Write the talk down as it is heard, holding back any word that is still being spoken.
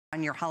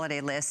on your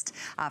holiday list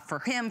for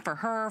him, for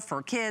her,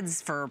 for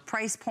kids, for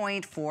price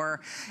point, for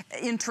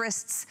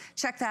interests.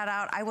 Check that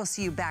out. I will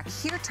see you back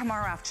here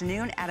tomorrow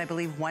afternoon at, I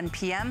believe, 1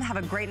 p.m. Have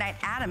a great night.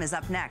 Adam is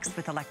up next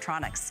with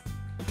electronics.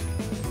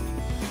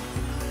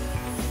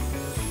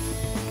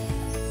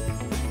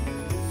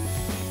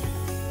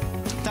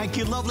 Thank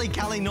you, lovely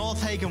Callie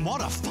Northagen.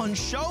 What a fun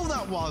show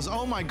that was.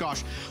 Oh my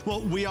gosh.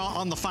 Well, we are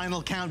on the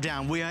final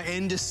countdown. We are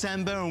in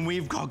December and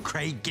we've got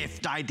great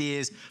gift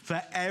ideas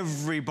for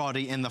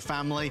everybody in the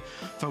family.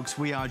 Folks,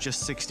 we are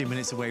just 60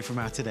 minutes away from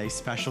our today's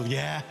special.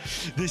 Yeah,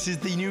 this is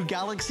the new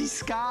Galaxy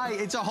Sky.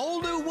 It's a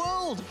whole new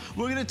world.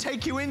 We're gonna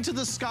take you into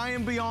the sky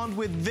and beyond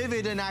with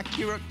vivid and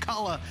accurate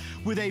color,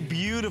 with a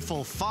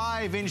beautiful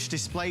 5-inch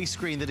display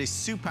screen that is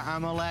Super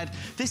AMOLED.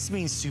 This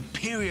means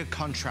superior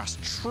contrast,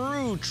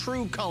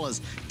 true colors,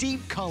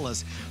 deep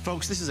colors.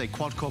 Folks, this is a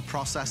quad-core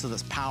processor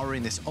that's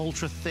powering this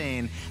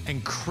ultra-thin,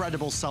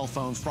 incredible cell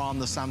phone from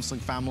the Samsung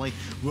family.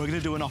 We're gonna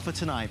do an offer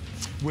tonight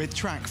with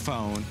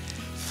TrackPhone.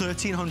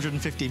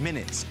 1,350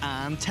 minutes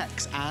and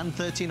text and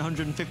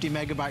 1,350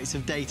 megabytes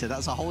of data.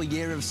 That's a whole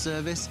year of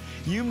service.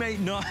 You may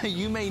not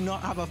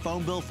have a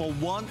phone bill for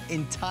one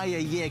entire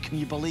year. Can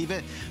you believe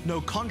it? No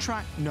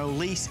contract, no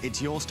lease.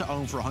 It's yours to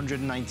own for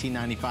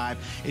 $119.95.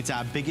 It's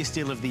our biggest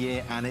deal of the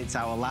year and it's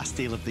our last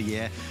deal of the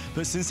year.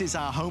 But since it's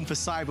our home for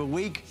Cyber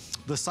Week,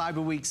 the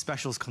Cyber Week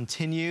specials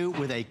continue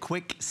with a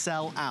quick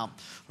sell out,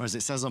 or as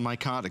it says on my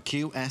card, a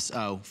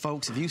QSO.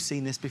 Folks, have you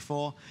seen this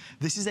before?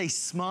 This is a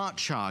smart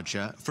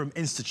charger from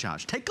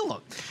Instacharge. Take a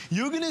look.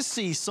 You're gonna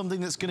see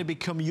something that's gonna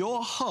become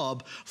your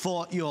hub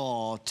for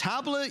your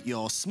tablet,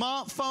 your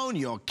smartphone,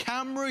 your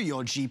camera,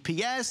 your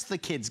GPS, the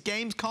kids'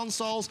 games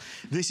consoles.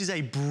 This is a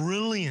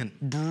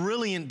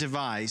brilliant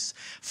device.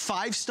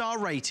 5-star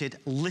rated.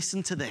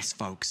 Listen to this,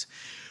 folks.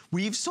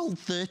 We've sold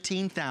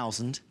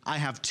 13,000. I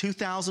have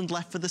 2,000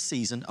 left for the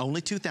season, only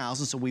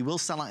 2,000, so we will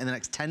sell out in the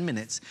next 10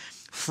 minutes.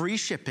 Free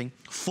shipping,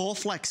 4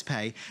 flex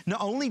pay.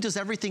 Not only does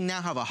everything now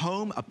have a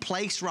home, a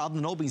place, rather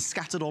than all being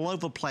scattered all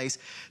over the place,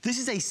 this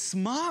is a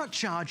smart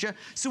charger,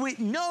 so it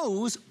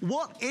knows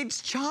what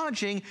it's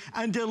charging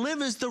and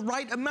delivers the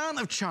right amount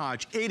of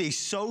charge. It is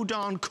so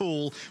darn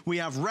cool. We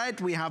have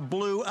red, we have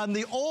blue, and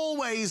the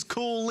always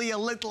cool Leah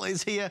Little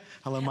is here.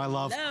 Hello, my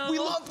love. Hello. We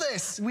love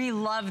this. We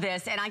love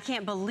this, and I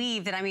can't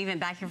believe that I'm even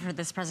back here for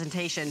this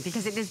presentation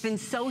because it has been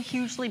so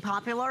hugely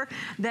popular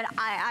that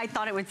I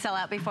thought it would sell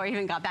out before I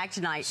even got back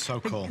tonight.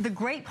 So cool. The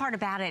great part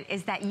about it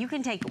is that you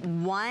can take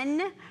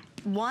one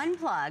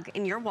plug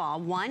in your wall,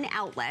 one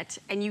outlet,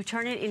 and you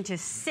turn it into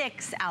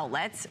 6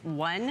 outlets.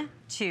 1,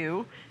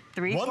 2,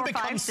 3, 4,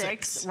 5,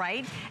 6,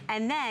 right?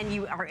 And then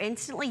you are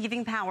instantly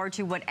giving power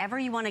to whatever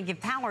you want to give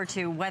power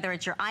to, whether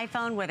it's your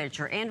iPhone, whether it's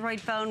your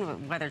Android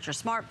phone, whether it's your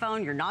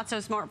smartphone, your not so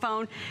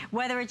smartphone,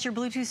 whether it's your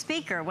Bluetooth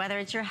speaker, whether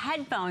it's your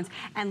headphones.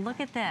 And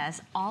look at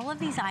this, all of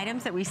these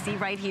items that we see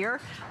right here,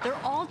 they're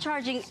all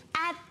charging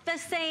at the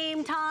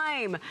same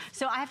time.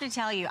 So I have to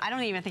tell you, I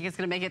don't even think it's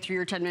gonna make it through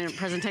your 10-minute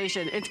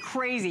presentation. It's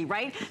crazy,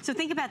 right? So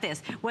think about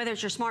this, whether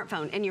it's your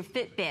smartphone and your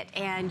Fitbit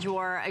and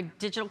your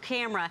digital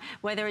camera,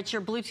 whether it's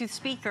your Bluetooth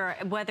speaker,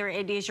 whether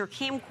it is your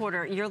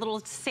camcorder, your little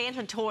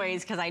Santa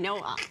toys, because I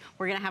know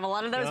we're gonna have a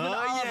lot of those with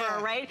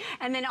Oliver, right?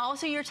 And then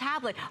also your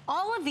tablet.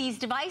 All of these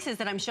devices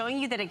that I'm showing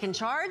you that it can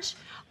charge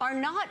are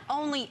not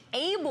only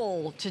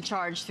able to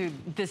charge through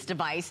this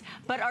device,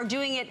 but are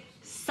doing it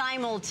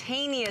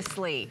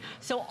simultaneously.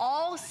 So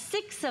all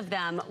 6 of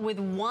them with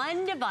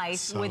one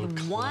device,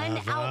 with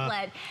one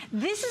outlet.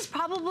 This has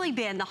probably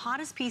been the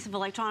hottest piece of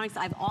electronics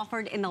I've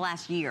offered in the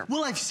last year.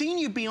 Well, I've seen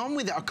you be on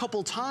with it a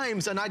couple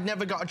times and I'd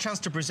never got a chance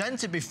to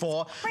present it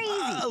before. Crazy.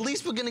 At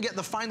least we're gonna get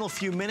the final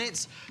few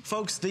minutes.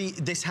 Folks,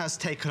 this has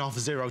taken off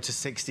 0 to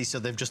 60, so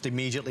they've just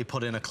immediately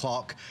put in a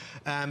clock.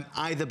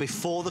 Either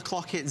before the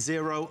clock hits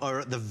 0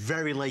 or at the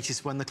very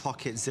latest when the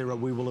clock hits 0,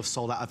 we will have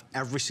sold out of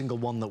every single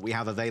one that we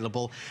have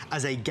available.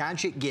 As a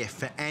gadget gift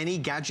for any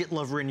gadget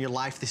lover in your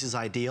life, this is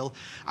ideal.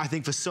 I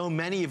think for so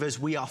many of us,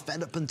 we are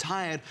fed up and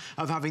tired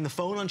of having the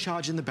phone on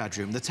charge in the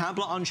bedroom, the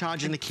tablet on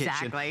charge in the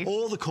kitchen,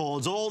 all the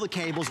cords, all the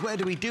cables. Where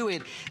do we do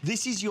it?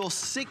 This is your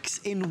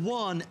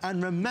 6-in-1,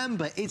 and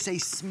remember, it's a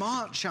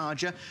smart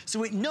charger,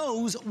 so it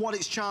knows what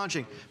it's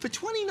charging. For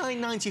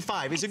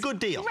 $29.95, it's a good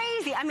deal.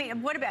 Crazy. I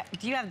mean, what about,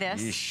 do you have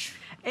this? Yeesh.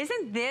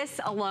 Isn't this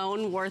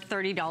alone worth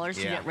 $30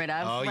 to get rid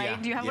of,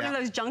 right? Do you have one of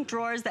those junk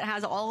drawers that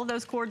has all of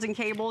those cords and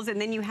cables,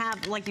 and then you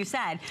have, like you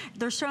said,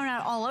 they're thrown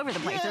out all over the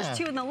place. There's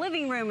 2 in the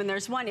living room, and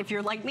there's one, if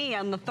you're like me,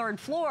 on the 3rd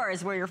floor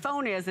is where your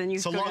phone is, and you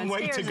go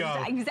downstairs. It's a long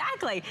way to go.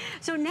 Exactly.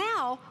 So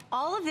now,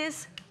 all of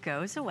this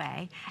goes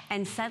away,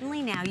 and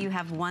suddenly now you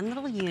have one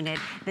little unit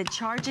that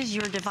charges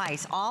your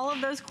device. All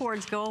of those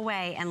cords go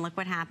away, and look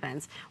what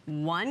happens.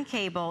 One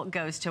cable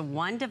goes to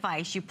one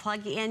device. You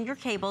plug in your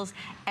cables.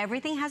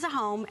 Everything has a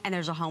home, and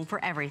there's a home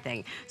for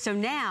everything. So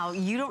now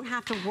you don't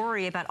have to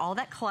worry about all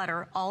that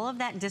clutter, all of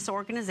that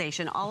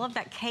disorganization, all of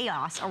that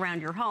chaos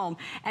around your home.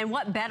 And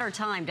what better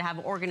time to have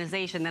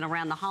organization than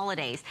around the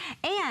holidays?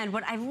 And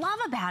what I love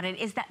about it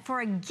is that for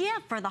a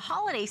gift for the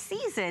holiday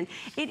season,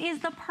 it is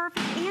the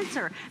perfect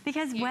answer,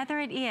 because whether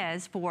it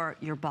is for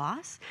your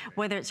boss,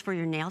 whether it's for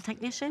your nail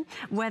technician,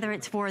 whether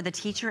it's for the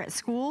teacher at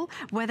school,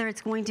 whether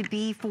it's going to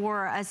be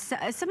for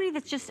somebody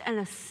that's just an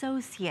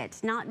associate,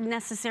 not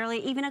necessarily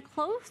even a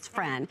close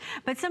friend,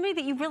 but somebody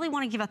that you really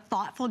want to give a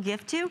thoughtful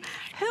gift to.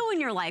 Who in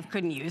your life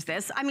couldn't use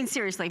this? I mean,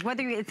 seriously,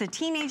 whether it's a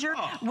teenager,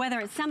 whether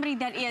it's somebody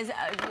that is,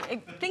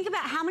 think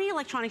about how many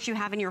electronics you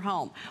have in your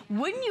home.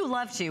 Wouldn't you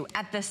love to,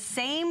 at the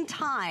same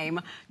time,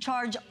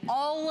 charge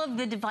all of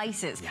the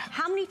devices? Yeah.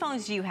 How many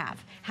phones do you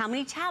have? How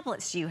many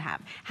tablets do you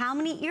have? How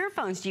many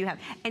earphones do you have?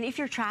 And if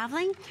you're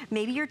traveling,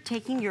 maybe you're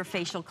taking your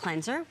facial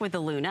cleanser with the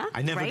Luna.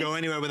 I never go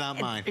anywhere without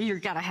mine. You're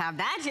gonna have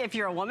that if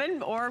you're a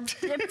woman, or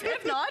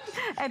if not,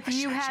 if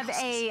you have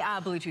a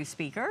Bluetooth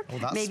speaker. Oh,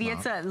 that's maybe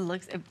smart.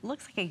 it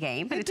looks like a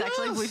game, but it's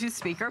actually a Bluetooth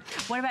speaker.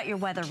 What about your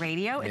weather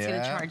radio? It's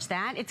gonna charge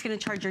that. It's gonna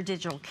charge your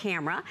digital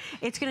camera.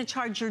 It's gonna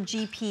charge your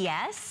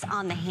GPS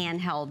on the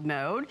handheld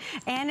mode,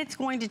 and it's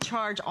going to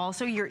charge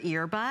also your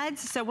earbuds.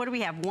 So what do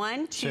we have?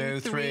 1, 2,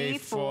 3,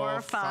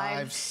 4,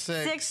 5,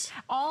 6.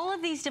 All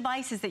of these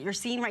devices that you're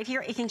seeing right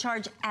here, it can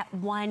charge at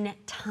one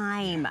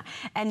time.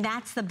 And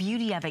that's the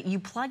beauty of it. You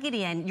plug it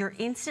in, you're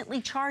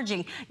instantly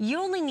charging. You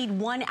only need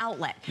one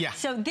outlet. Yeah.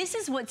 So this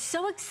is what's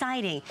so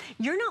exciting.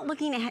 You're not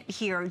looking at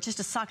here just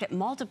a socket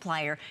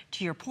multiplier.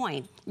 To your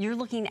point, you're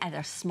looking at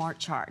a smart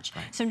charge.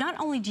 Right. So not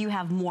only do you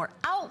have more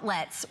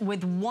outlets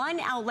with one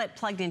outlet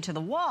plugged into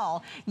the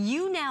wall,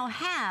 you now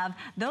have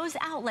those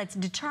outlets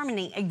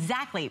determining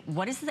exactly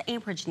what is the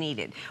amperage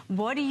needed,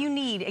 what do you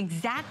need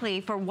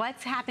exactly for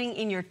what's happening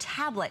in your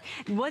tablet,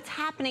 what's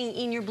happening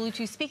in your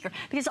Bluetooth speaker,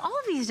 because all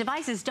of these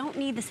devices don't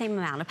need the same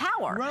amount of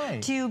power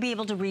to be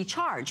able to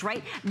recharge,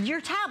 right?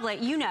 Your tablet,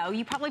 you know,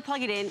 you probably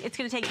plug it in, it's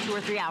going to take 2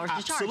 or 3 hours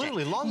to charge it.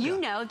 Absolutely, longer. You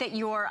know that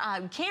your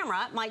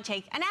camera might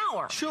take an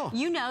hour. Sure.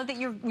 You know that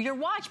your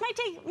watch might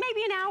take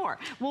maybe an hour.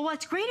 Well,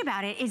 what's great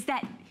about it is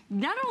that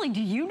not only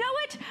do you know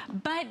it,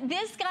 but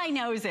this guy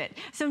knows it.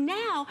 So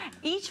now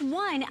each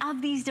one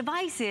of these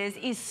devices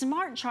is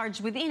smart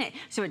charged within it.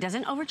 So it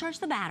doesn't overcharge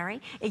the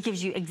battery. It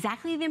gives you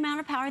exactly the amount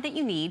of power that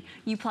you need.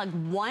 You plug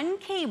one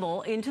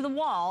cable into the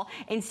wall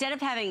instead of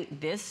having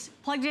this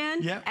plugged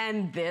in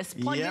and this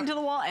plugged into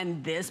the wall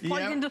and this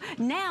plugged into.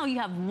 Now you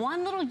have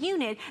one little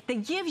unit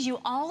that gives you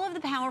all of the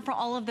power for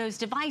all of those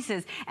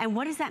devices. And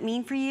what does that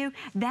mean for you?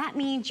 That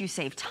means you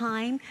save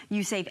time,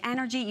 you save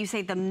energy, you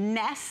save the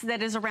mess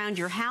that is around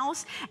your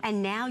house,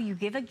 and now you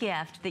give a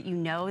gift that you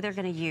know they're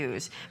going to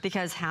use.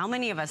 Because how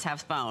many of us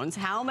have phones?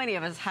 How many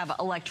of us have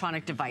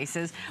electronic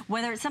devices?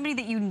 Whether it's somebody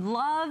that you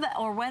love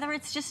or whether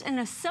it's just an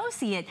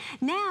associate,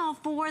 now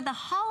for the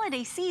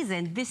holiday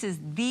season, this is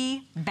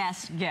the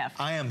best gift.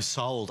 I am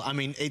sold. I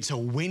mean, it's a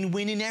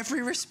win-win in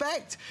every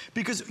respect,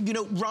 because, you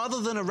know, rather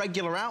than a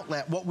regular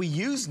outlet, what we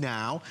use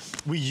now,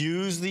 we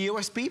use the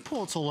USB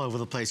ports all over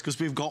the place, because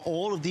we've got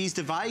all of these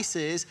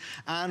devices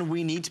and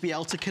we need to be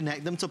able to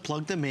connect them, to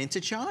plug them in,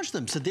 to charge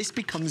them. So this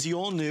becomes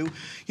your new,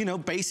 you know,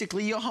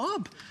 basically your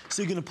hub.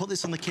 So you're going to put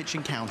this on the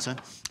kitchen counter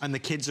and the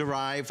kids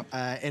arrive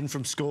in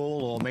from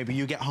school, or maybe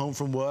you get home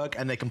from work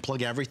and they can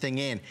plug everything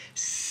in.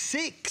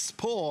 6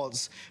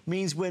 ports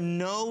means we're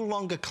no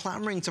longer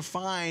clamoring to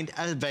find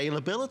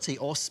availability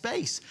or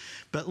space.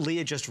 But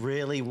Leah just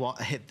really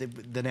hit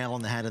the nail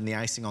on the head and the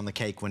icing on the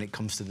cake when it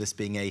comes to this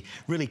being a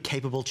really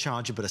capable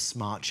charger, but a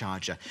smart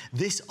charger.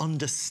 This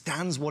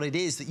understands what it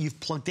is that you've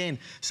plugged in,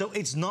 so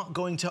it's not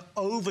going to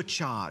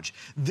overcharge.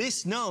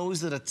 This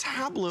knows that a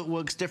tablet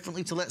works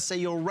differently to, let's say,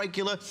 your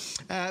regular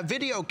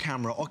video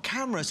camera or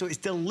camera, so it's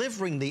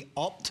delivering the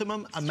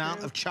optimum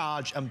amount of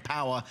charge and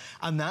power.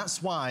 And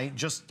that's why,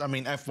 just, I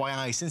mean,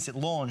 FYI, since it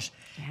launched,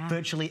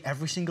 virtually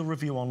every single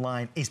review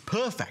online is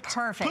perfect.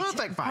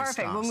 Perfect 5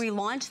 stars. When we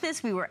launched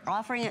this, we were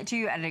offering it to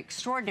you at an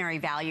extraordinary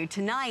value.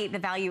 Tonight, the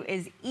value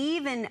is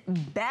even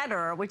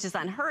better, which is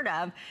unheard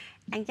of.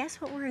 And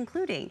guess what we're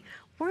including?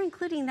 We're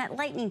including that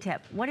lightning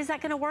tip. What is that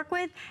going to work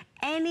with?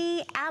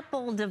 Any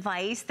Apple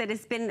device that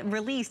has been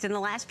released in the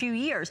last few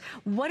years.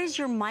 What is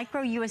your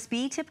micro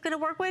USB tip going to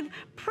work with?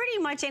 Pretty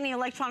much any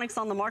electronics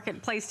on the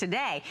marketplace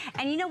today.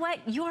 And you know what?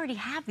 You already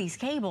have these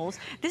cables.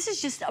 This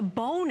is just a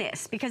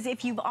bonus, because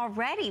if you've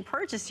already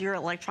purchased your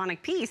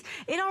electronic piece,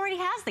 it already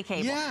has the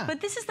cable. Yeah.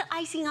 But this is the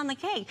icing on the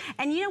cake.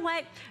 And you know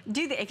what?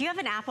 If you have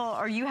an Apple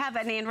or you have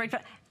an Android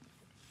phone,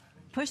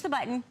 push the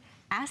button,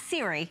 ask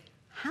Siri,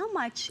 how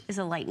much is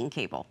a lightning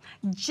cable?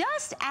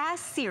 Just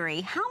ask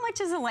Siri, how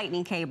much is a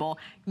lightning cable?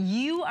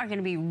 You are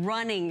gonna be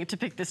running to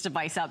pick this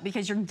device up,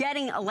 because you're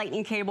getting a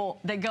lightning cable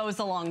that goes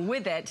along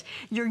with it.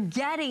 You're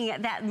getting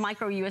that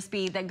micro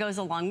USB that goes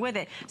along with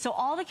it. So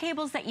all the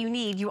cables that you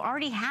need, you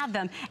already have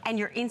them, and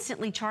you're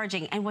instantly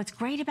charging. And what's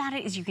great about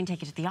it is you can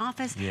take it to the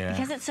office.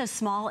 Because it's so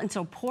small and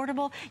so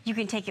portable, you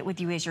can take it with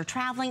you as you're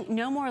traveling.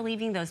 No more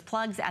leaving those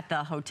plugs at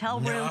the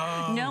hotel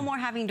room. No more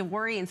having to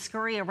worry and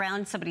scurry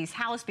around somebody's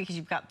house because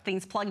you've got things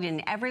screens, plugged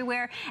in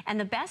everywhere. And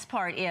the best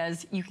part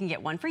is you can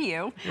get one for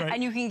you,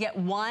 and you can get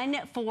one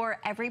for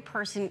every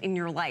person in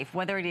your life,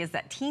 whether it is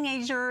that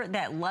teenager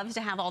that loves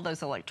to have all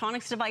those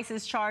electronics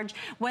devices charged,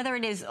 whether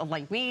it is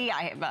like me,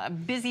 I have a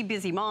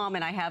busy mom,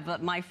 and I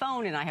have my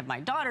phone, and I have my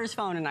daughter's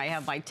phone, and I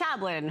have my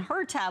tablet and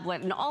her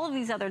tablet, and all of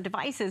these other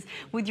devices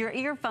with your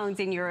earphones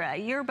and your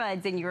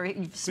earbuds and your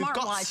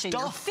smartwatch and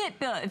your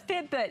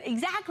Fitbit.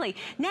 Exactly.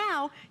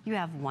 Now you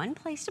have one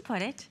place to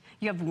put it.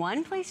 You have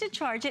one place to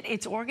charge it.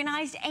 It's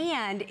organized,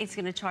 and it's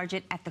going to charge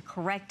it at the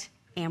correct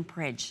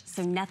amperage,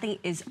 so nothing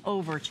is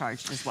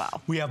overcharged as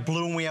well. We have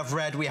blue and we have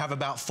red. We have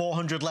about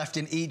 400 left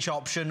in each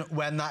option.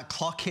 When that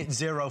clock hits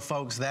 0,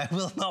 folks, there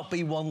will not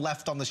be one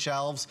left on the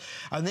shelves.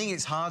 I think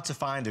it's hard to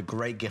find a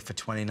great gift for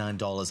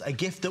 $29, a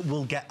gift that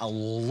will get a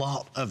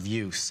lot of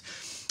use.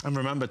 And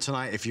remember,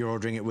 tonight, if you're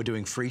ordering it, we're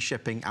doing free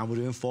shipping and we're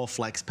doing 4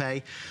 flex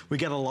pay. We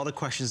get a lot of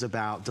questions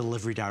about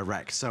delivery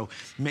direct. So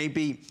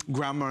maybe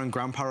grandma and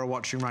grandpa are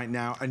watching right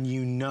now, and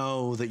you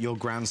know that your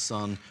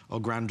grandson or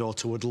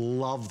granddaughter would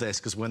love this,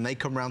 because when they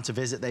come around to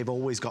visit, they've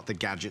always got the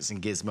gadgets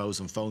and gizmos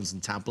and phones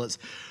and tablets.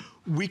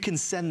 We can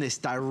send this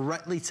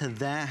directly to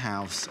their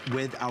house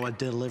with our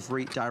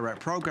delivery direct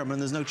program, and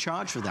there's no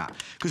charge for that,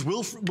 because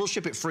we'll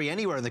ship it free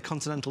anywhere in the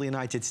continental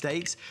United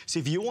States. So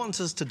if you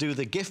want us to do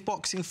the gift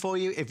boxing for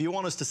you, if you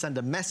want us to send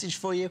a message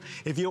for you,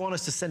 if you want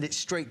us to send it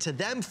straight to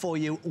them for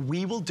you,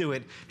 we will do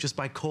it just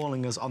by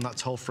calling us on that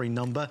toll-free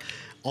number.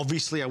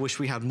 Obviously, I wish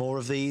we had more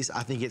of these.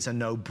 I think it's a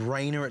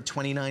no-brainer at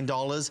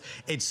 $29.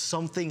 It's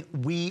something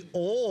we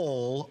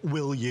all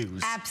will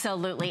use.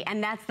 Absolutely,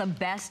 and that's the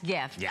best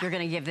gift you're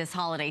going to give this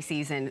holiday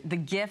season, the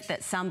gift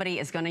that somebody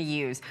is going to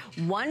use.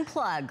 One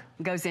plug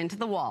goes into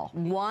the wall.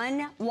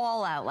 One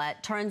wall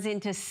outlet turns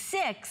into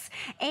 6,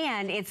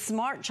 and it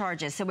smart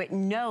charges, so it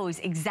knows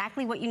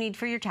exactly what you need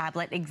for your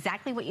tablet,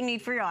 exactly what you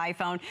need for your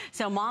iPhone.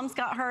 So mom's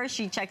got hers,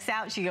 she checks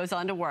out, she goes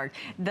on to work.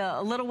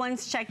 The little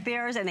ones check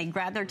theirs, and they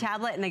grab their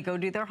tablet, and they go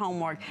do their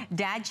homework.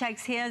 Dad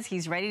checks his,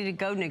 he's ready to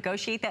go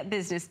negotiate that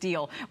business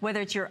deal.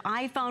 Whether it's your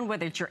iPhone,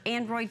 whether it's your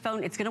Android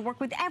phone, it's going to work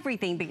with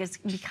everything, because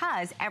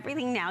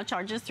everything now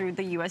charges through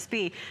the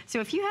USB. So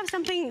if you have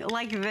something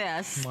like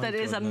this that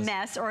is a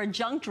mess, or a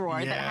junk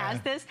drawer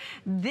that has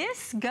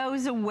this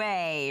goes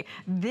away.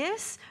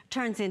 This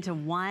turns into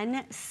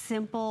one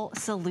simple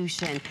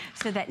solution,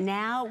 so that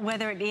now,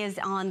 whether it is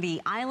on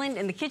the island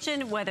in the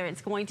kitchen, whether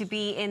it's going to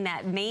be in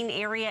that main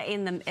area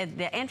in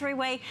the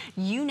entryway,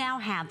 you now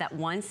have that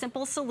one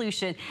simple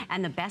solution.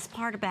 And the best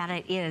part about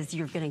it is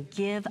you're going to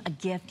give a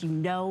gift you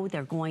know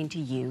they're going to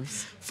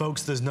use.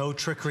 Folks, there's no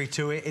trickery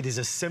to it. It is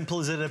as simple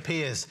as it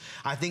appears.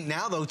 I think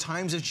now, though,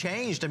 times have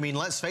changed. I mean,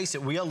 let's face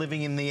it, we are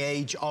living in the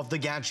age of the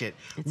gadget.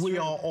 We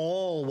are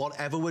all,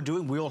 whatever we're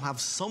doing, we all have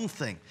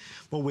something.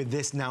 Well, with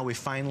this now, we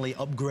finally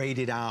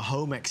upgraded our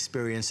home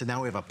experience, and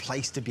now we have a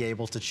place to be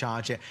able to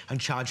charge it and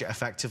charge it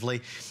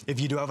effectively. If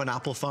you do have an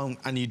Apple phone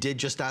and you did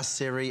just ask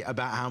Siri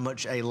about how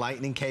much a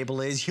lightning cable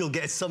is, you'll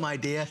get some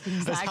idea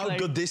as how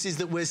good this is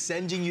that we're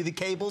sending you the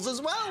cables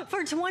as well.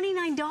 For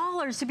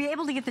 $29 to be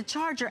able to get the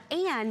charger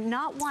and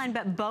not one,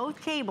 but both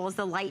cables,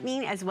 the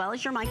lightning as well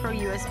as your micro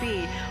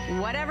USB.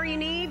 Whatever you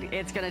need,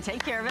 it's going to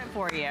take care of it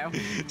for you.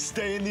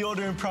 Stay in the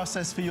ordering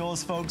process for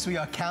yours, folks. We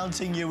are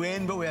counting you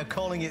in, but we are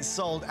calling it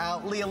sold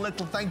out. Leah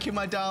Little, thank you,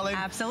 my darling.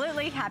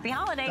 Absolutely. Happy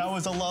holidays. That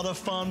was a lot of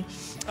fun.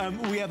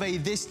 We have a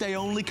This Day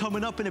Only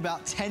coming up in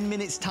about 10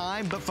 minutes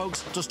time, but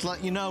folks, just to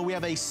let you know, we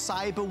have a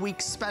Cyber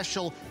Week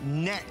special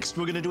next.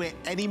 We're going to do it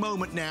any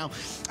moment now.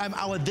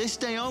 Our This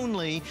Day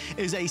Only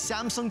is a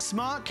Samsung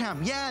Smart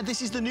Cam. Yeah,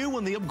 this is the new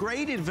one, the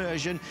upgraded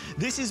version.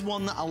 This is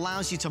one that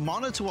allows you to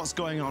monitor what's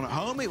going on at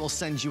home. It will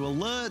send you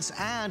alerts,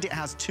 and it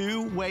has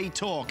 2-way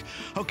talk.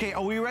 Okay,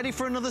 are we ready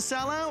for another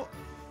sellout?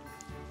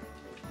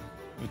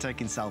 We're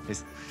taking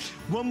selfies.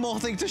 One more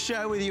thing to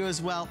share with you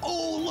as well.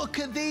 Oh, look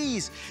at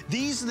these.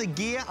 These are the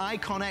Gear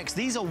Icon X.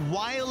 These are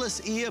wireless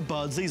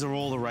earbuds. These are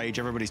all the rage.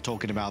 Everybody's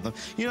talking about them.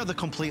 You know, they're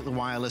completely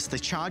wireless. They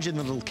charge in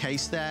the little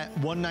case there.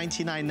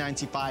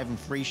 $199.95 and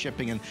free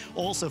shipping, and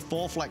also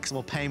 4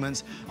 flexible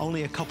payments.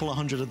 Only a couple of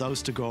hundred of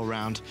those to go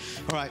around.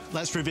 All right,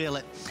 let's reveal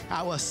it.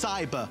 Our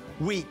Cyber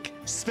Week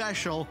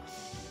special.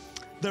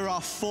 There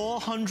are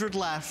 400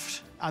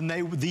 left, and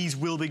these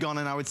will be gone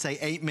in, I would say,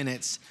 8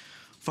 minutes.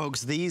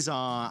 Folks, these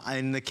are,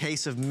 in the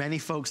case of many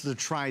folks that have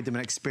tried them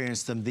and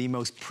experienced them, the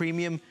most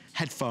premium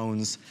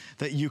headphones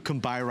that you can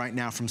buy right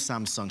now from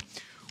Samsung.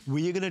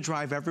 We are going to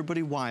drive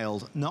everybody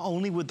wild, not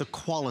only with the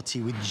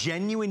quality, with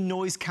genuine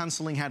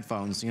noise-canceling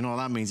headphones. You know what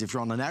that means? If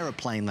you're on an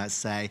aeroplane, let's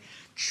say,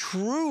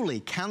 truly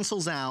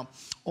cancels out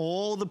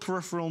all the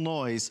peripheral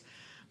noise.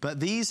 But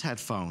these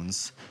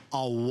headphones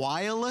are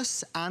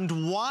wireless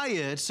and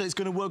wired, so it's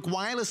going to work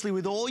wirelessly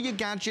with all your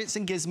gadgets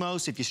and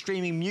gizmos. If you're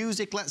streaming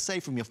music, let's say,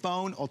 from your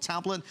phone or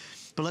tablet,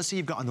 but let's say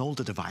you've got an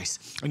older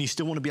device and you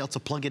still want to be able to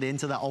plug it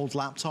into that old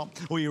laptop,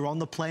 or you're on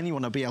the plane, you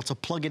want to be able to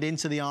plug it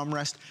into the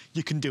armrest,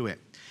 you can do it.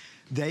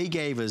 They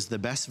gave us the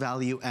best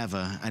value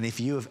ever, and if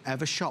you have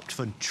ever shopped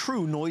for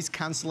true noise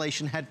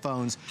cancellation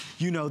headphones,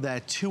 you know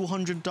they're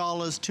 $200,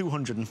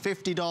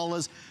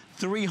 $250,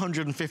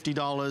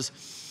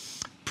 $350.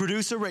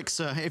 Producer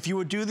Rixa, if you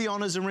would do the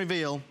honors and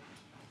reveal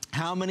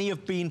how many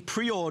have been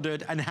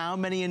pre-ordered and how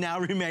many are now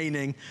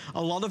remaining.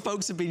 A lot of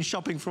folks have been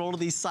shopping for all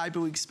of these Cyber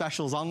Week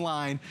specials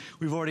online.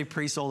 We've already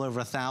pre-sold over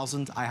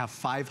 1,000. I have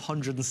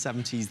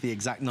 570 is the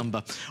exact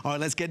number. All right,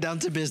 let's get down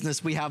to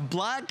business. We have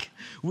black,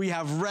 we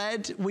have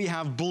red, we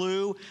have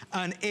blue,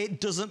 and it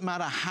doesn't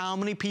matter how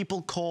many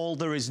people call.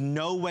 There is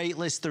no wait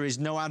list, there is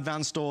no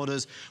advanced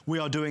orders. We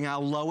are doing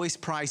our lowest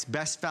price,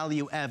 best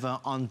value ever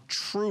on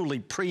truly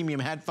premium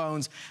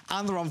headphones,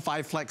 and they're on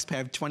 5 flex pay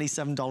of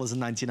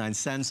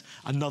 $27.99.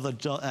 Another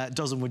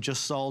dozen were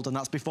just sold, and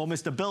that's before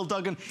Mr. Bill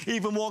Duggan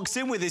even walks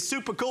in with his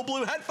super cool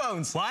blue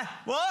headphones. What?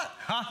 What?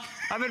 Huh?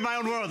 I'm in my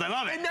own world. I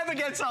love it. It never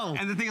gets old.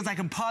 And the thing is, I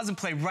can pause and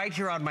play right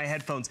here on my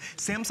headphones.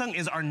 Samsung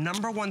is our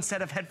 #1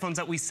 set of headphones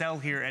that we sell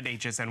here at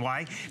HSN.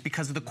 Why?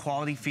 Because of the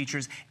quality,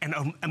 features, and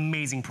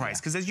amazing price.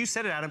 Because as you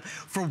said it, Adam,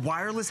 for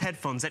wireless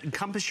headphones that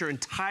encompass your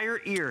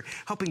entire ear,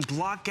 helping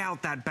block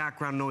out that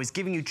background noise,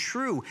 giving you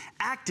true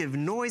active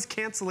noise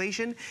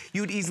cancellation,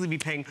 you would easily be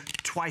paying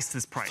twice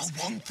this price.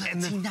 For $139,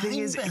 and the thing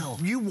is,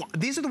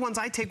 these are the ones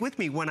I take with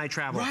me when I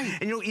travel. Right.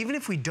 And you know, even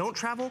if we don't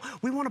travel,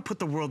 we want to put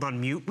the world on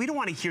mute. We don't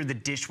want to hear the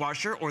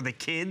dishwasher or the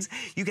kids.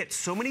 You get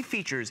so many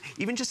features.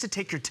 Even just to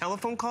take your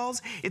telephone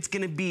calls, it's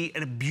going to be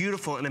a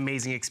beautiful and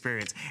amazing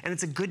experience. And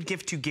it's a good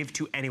gift to give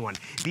to anyone.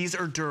 These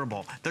are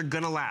durable. They're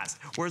going to last.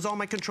 Whereas all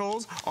my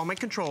controls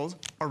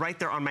are right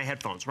there on my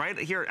headphones. Right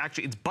here,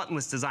 actually, it's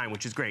buttonless design,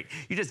 which is great.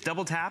 You just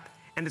double tap,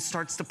 and it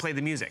starts to play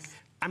the music.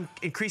 I'm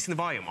increasing the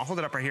volume. I'll hold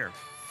it up right here.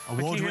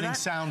 Award-winning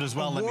sound as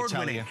well, let me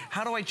tell you.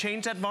 How do I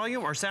change that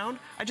volume or sound?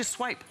 I just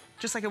swipe,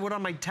 just like I would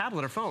on my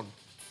tablet or phone.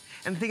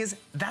 And the thing is,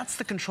 that's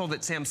the control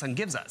that Samsung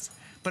gives us.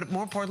 But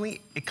more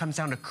importantly, it comes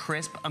down to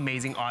crisp,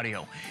 amazing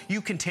audio.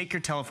 You can take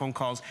your telephone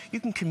calls. You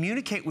can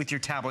communicate with your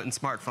tablet and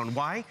smartphone.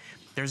 Why?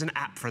 There's an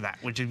app for that,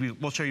 which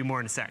we'll show you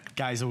more in a sec.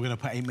 Guys, we're going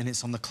to put 8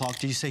 minutes on the clock.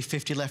 Did you say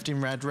 50 left in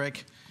red,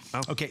 Rick?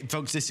 Oh. Okay,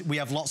 folks, we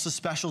have lots of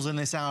specials in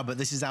this hour, but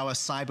this is our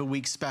Cyber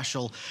Week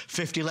special.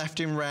 50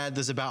 left in red,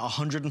 there's about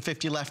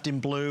 150 left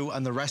in blue,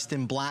 and the rest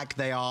in black.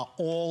 They are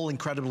all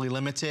incredibly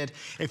limited.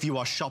 If you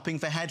are shopping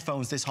for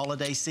headphones this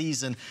holiday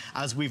season,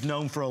 as we've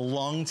known for a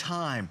long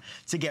time,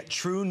 to get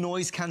true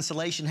noise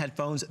cancellation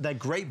headphones, they're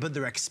great, but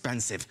they're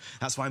expensive.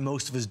 That's why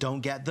most of us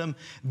don't get them.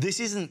 This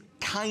isn't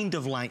kind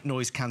of like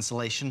noise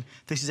cancellation.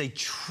 This is a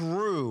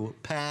true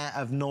pair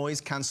of noise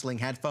cancelling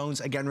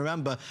headphones. Again,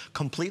 remember,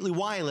 completely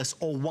wireless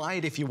or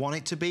wired if you want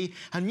it to be.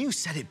 And you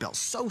said it, Bill,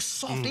 so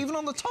soft, even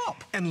on the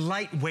top. And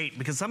lightweight,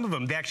 because some of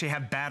them, they actually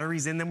have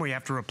batteries in them where you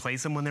have to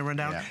replace them when they run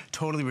down. Yeah.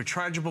 Totally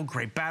rechargeable,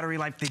 great battery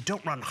life. They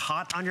don't run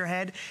hot on your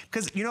head.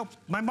 Because, you know,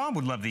 my mom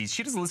would love these.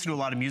 She doesn't listen to a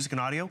lot of music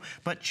and audio,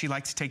 but she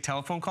likes to take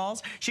telephone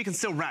calls. She can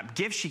still wrap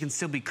gifts. She can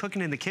still be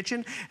cooking in the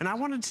kitchen. And I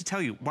wanted to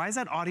tell you, why is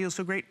that audio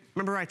so great?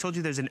 Remember I told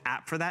you there's an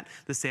app for that,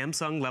 the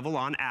Samsung Level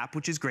On app,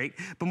 which is great.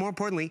 But more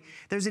importantly,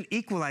 there's an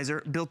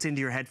equalizer built into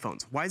your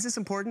headphones. Why is this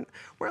important?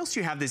 Where else do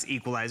you have this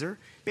equalizer?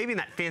 Maybe in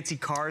that fancy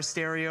car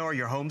stereo or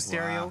your home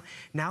stereo. Wow.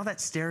 Now that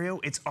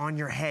stereo, it's on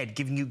your head,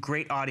 giving you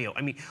great audio.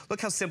 I mean,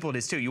 look how simple it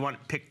is too. You want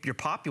to pick your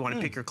pop, you want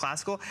to pick your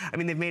classical. I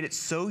mean, they've made it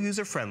so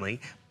user-friendly,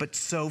 but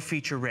so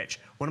feature-rich.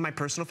 One of my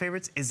personal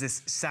favorites is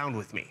this Sound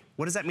With Me.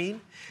 What does that mean?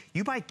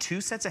 You buy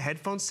 2 sets of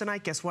headphones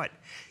tonight, guess what?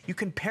 You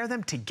can pair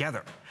them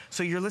together.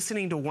 So you're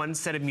listening to one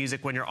set of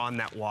music when you're on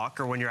that walk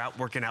or when you're out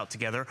working out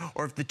together,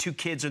 or if the 2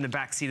 kids are in the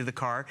back seat of the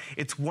car,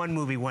 it's one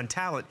movie, one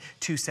talent,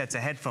 2 sets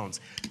of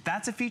headphones.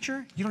 That's a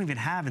feature you don't even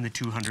have in the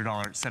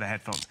 $200 set of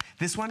headphones.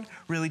 This one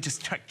really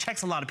just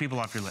checks a lot of people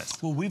off your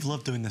list. Well, we've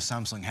loved doing the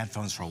Samsung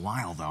headphones for a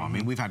while, though. I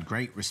mean, we've had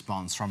great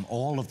response from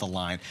all of the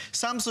line.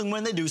 Samsung,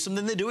 when they do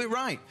something, they do it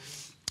right.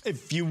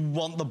 If you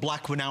want the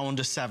black, we're now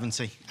under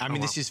 70. I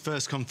mean, this is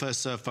first come, first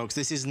serve, folks.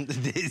 This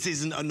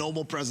isn't a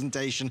normal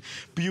presentation.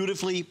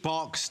 Beautifully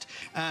boxed.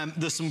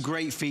 There's some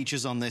great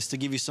features on this. To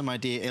give you some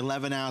idea,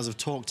 11 hours of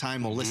talk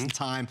time or listen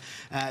time.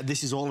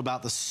 This is all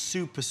about the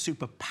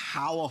super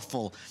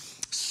powerful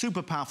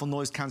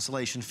noise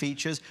cancellation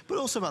features, but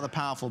also about the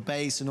powerful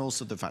bass and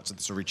also the fact that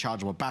it's a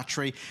rechargeable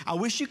battery. I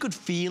wish you could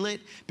feel it,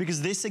 because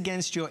this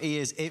against your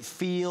ears, it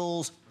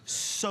feels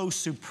so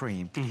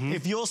supreme.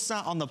 If you're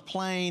sat on the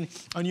plane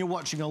and you're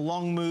watching a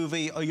long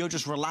movie, or you're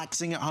just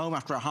relaxing at home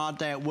after a hard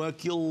day at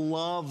work, you'll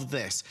love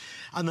this.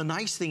 And the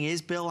nice thing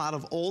is, Bill, out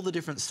of all the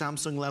different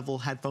Samsung level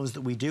headphones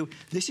that we do,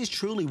 this is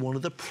truly one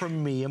of the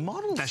premier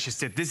models. That's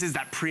just it. This is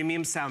that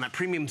premium sound, that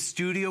premium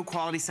studio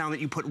quality sound that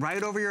you put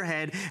right over your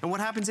head. And what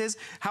happens is,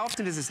 how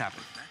often does this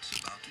happen?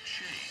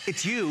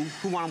 It's you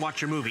who want to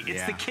watch your movie.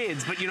 It's the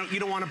kids, but you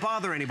don't want to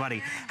bother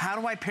anybody. How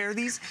do I pair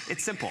these?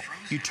 It's simple.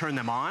 You turn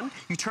them on.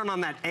 You turn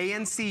on that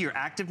ANC, your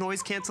active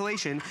noise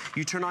cancellation.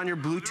 You turn on your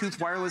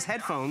Bluetooth wireless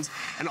headphones,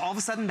 and all of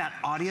a sudden that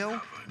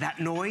audio, that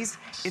noise,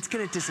 it's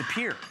going to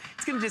disappear.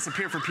 It's going to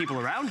disappear for people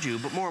around you,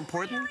 but more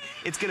importantly,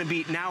 it's going to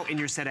be now in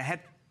your set of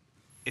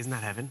Isn't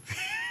that heaven?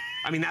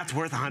 I mean, that's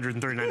worth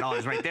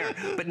 $139 right there.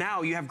 But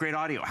now you have great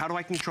audio. How do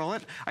I control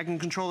it? I can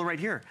control it right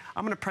here.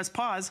 I'm going to press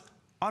pause.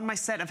 on my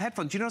set of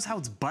headphones. You notice how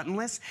it's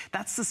buttonless?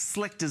 That's the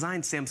slick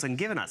design Samsung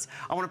given us.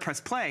 I want to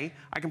press play.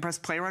 I can press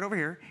play right over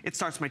here. It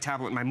starts my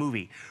tablet and my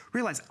movie.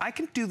 Realize I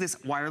can do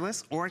this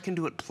wireless or I can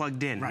do it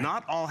plugged in. Right.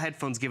 Not all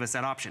headphones give us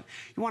that option.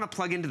 You want to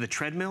plug into the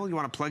treadmill, you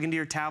want to plug into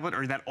your tablet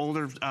or that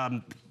older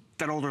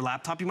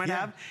laptop you might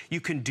have,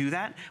 you can do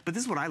that, but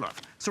this is what I love.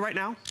 So right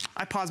now,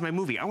 I pause my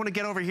movie. I want to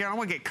get over here, I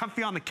want to get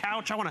comfy on the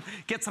couch, I want to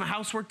get some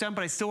housework done,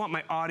 but I still want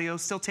my audio,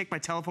 still take my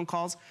telephone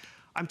calls.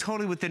 I'm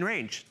totally within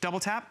range. Double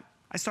tap,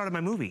 I started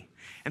my movie.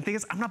 And the thing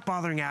is, I'm not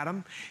bothering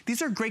Adam.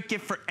 These are a great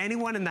gift for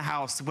anyone in the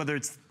house, whether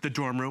it's the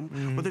dorm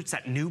room, whether it's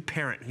that new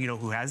parent, you know,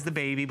 who has the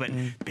baby, but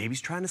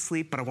baby's trying to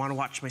sleep, but I want to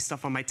watch my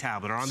stuff on my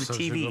tablet or on the TV. Such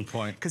a good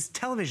point. Because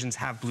televisions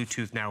have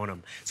Bluetooth now in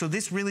them. So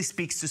this really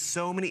speaks to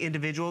so many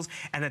individuals,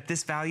 and at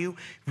this value,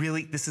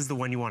 really, this is the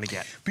one you want to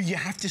get. But you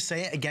have to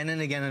say it again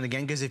and again and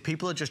again, because if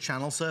people are just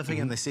channel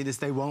surfing and they see this,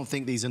 they won't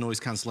think these are noise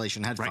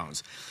cancellation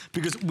headphones. Right.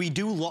 Because we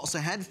do lots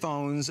of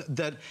headphones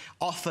that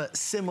offer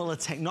similar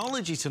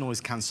technology to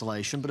noise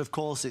cancellation, but of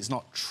course, it's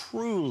not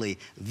truly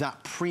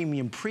that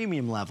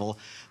premium level.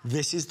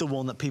 This is the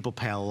one that people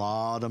pay a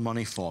lot of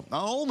money for. Now,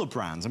 all the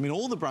brands, I mean,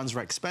 all the brands are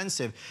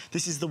expensive.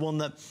 This is the one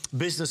that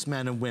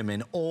businessmen and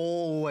women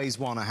always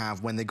want to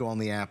have when they go on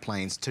the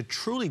airplanes to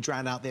truly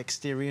drown out the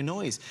exterior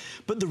noise.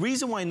 But the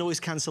reason why noise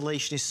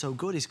cancellation is so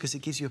good is because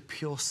it gives you a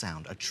pure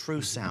sound, a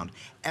true sound.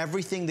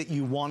 Everything that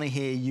you want to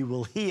hear, you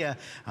will hear,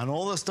 and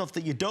all the stuff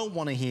that you don't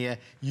want to hear,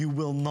 you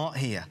will not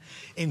hear.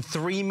 In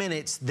 3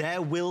 minutes,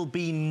 there will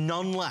be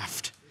none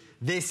left.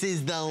 This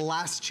is the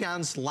last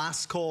chance,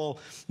 last call.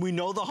 We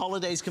know the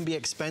holidays can be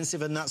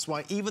expensive, and that's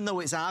why even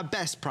though it's our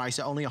best price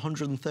at only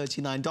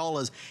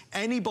 $139,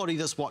 anybody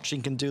that's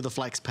watching can do the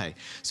flex pay.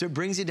 So it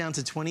brings you down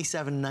to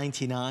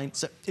 $27.99.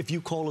 So if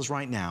you call us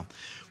right now,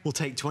 we'll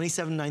take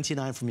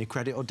 $27.99 from your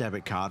credit or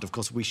debit card. Of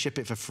course, we ship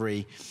it for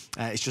free.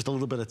 It's just a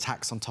little bit of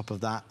tax on top of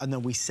that, and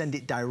then we send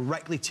it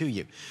directly to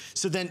you.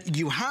 So then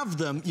you have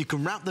them, you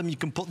can wrap them, you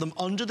can put them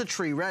under the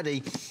tree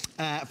ready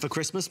for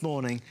Christmas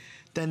morning.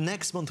 Then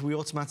next month, we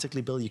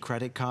automatically bill your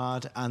credit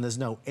card, and there's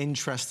no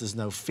interest, there's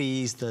no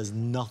fees, there's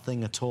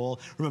nothing at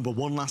all. Remember,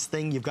 one last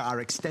thing, you've got our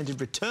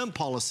extended return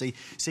policy,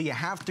 so you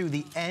have through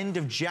the end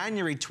of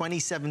January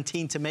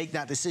 2017 to make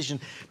that decision.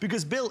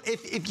 Because, Bill,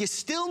 if you're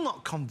still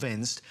not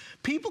convinced,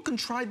 people can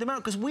try them out,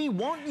 because we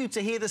want you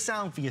to hear the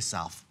sound for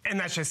yourself. And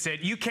that's just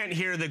it. You can't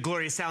hear the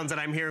glorious sounds that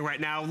I'm hearing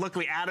right now.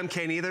 Luckily, Adam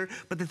can't either.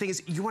 But the thing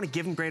is, you want to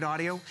give them great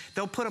audio,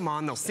 they'll put them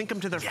on, they'll sync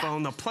them to their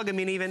phone, they'll plug them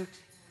in even,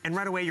 and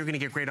right away, you're gonna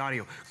get great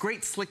audio.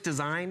 Great slick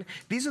design.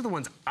 These are the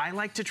ones I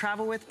like to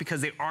travel with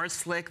because they are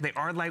slick, they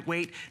are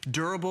lightweight,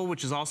 durable,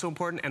 which is also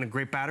important, and a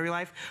great battery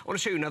life. I wanna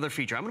show you another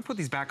feature. I'm gonna put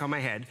these back on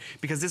my head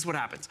because this is what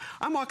happens.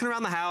 I'm walking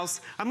around the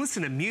house, I'm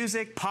listening to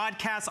music,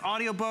 podcasts,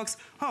 audiobooks.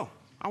 Oh,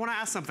 I wanna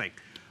ask something.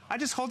 I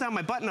just hold down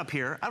my button up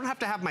here. I don't have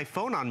to have my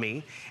phone on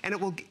me, and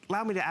it will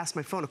allow me to ask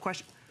my phone a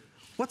question.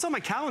 What's on my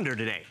calendar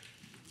today?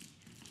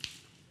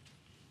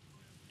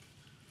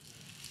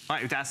 All right,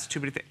 you have to ask too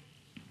many things.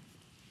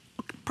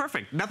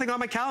 Perfect, nothing on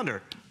my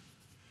calendar.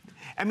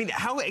 I mean,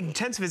 how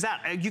intensive is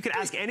that? You could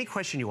ask any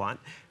question you want.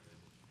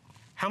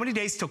 How many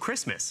days till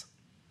Christmas?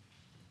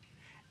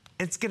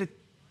 It's gonna...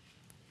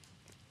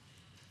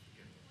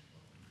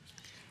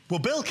 Well,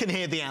 Bill can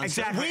hear the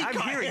answer. Exactly,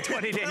 I'm hearing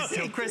 20 days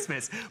till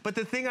Christmas. But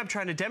the thing I'm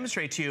trying to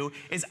demonstrate to you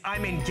is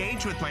I'm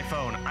engaged with my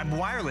phone. I'm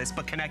wireless,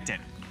 but connected.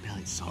 Bill,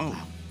 it's sold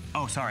out.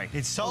 Oh, sorry.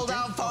 It's sold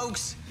out,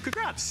 folks.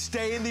 Congrats.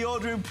 Stay in the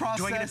ordering process.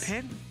 Do I get a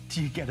pin?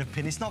 Do you get a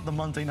pin? It's not the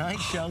Monday night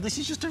show. This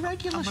is just a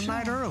regular show. I'm a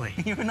night early.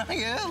 You're a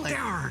night early.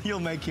 Darn.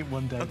 You'll make it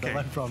one day, Bill,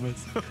 I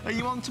promise. Are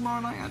you on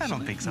tomorrow night, actually? I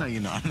don't think so. No,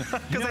 you're not.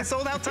 Because I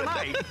sold out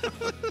tonight.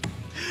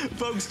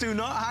 Folks, do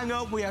not hang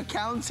up. We are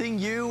counting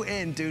you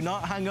in. Do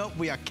not hang up.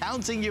 We are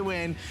counting you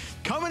in.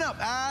 Coming up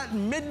at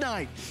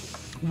midnight,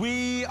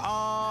 we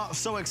are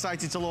so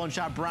excited to launch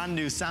our brand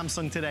new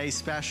Samsung Today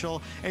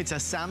special. It's a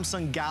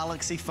Samsung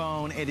Galaxy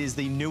phone. It is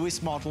the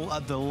newest model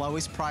at the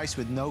lowest price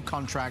with no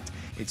contract.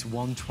 It's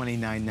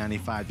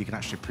 $129.95. You can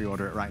actually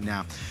pre-order it right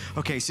now.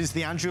 Okay, since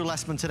the Andrew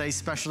Lessman Today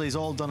special is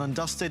all done and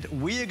dusted,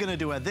 we are going to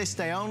do a This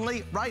Day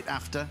Only right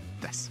after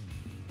this.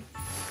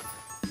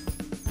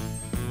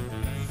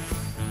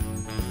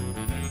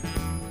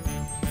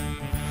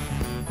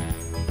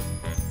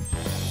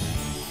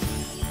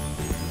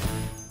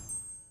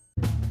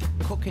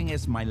 Cooking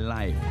is my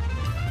life.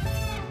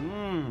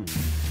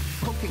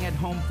 Cooking at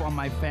home for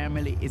my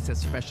family is a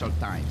special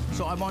time.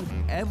 So I want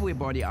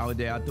everybody out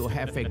there to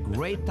have a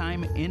great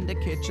time in the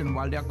kitchen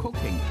while they're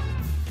cooking.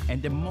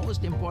 And the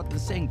most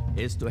important thing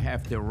is to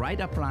have the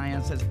right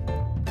appliances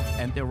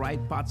and the right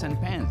pots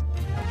and pans.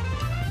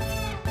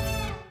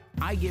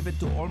 I give it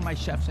to all my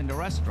chefs in the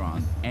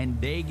restaurant, and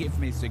they give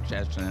me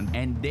suggestions,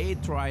 and they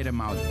try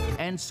them out.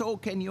 And so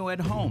can you at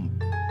home.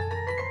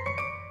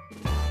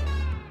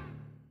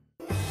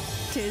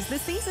 'Tis the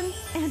season,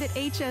 and at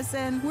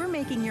HSN, we're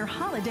making your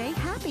holiday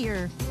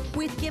happier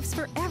with gifts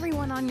for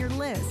everyone on your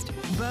list.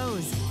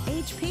 Bose,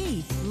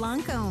 HP,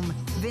 Lancome,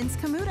 Vince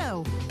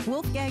Camuto,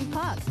 Wolfgang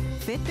Puck,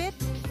 Fitbit,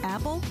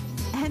 Apple,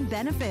 and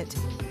benefit.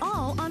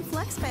 All on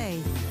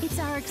FlexPay. It's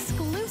our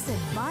exclusive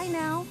buy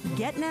now,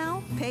 get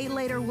now, pay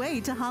later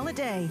way to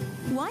holiday.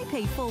 Why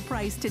pay full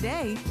price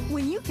today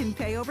when you can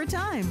pay over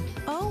time?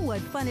 Oh,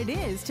 what fun it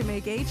is to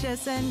make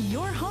HSN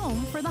your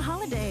home for the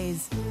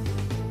holidays.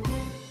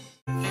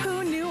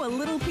 Who knew a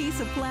little piece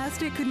of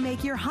plastic could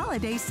make your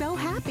holiday so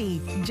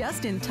happy?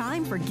 Just in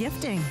time for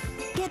gifting.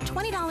 Get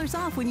 $20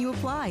 off when you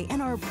apply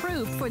and are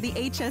approved for the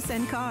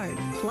HSN card.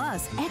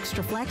 Plus,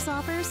 extra flex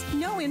offers,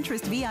 no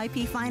interest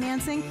VIP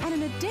financing, and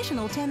an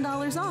additional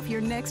 $10 off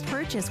your next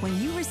purchase when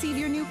you receive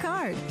your new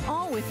card.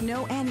 All with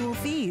no annual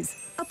fees.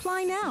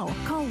 Apply now.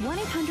 Call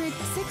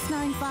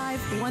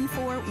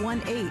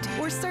 1-800-695-1418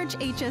 or search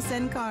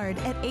HSN card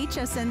at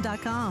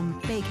hsn.com.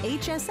 Make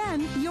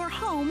HSN your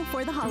home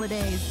for the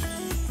holidays.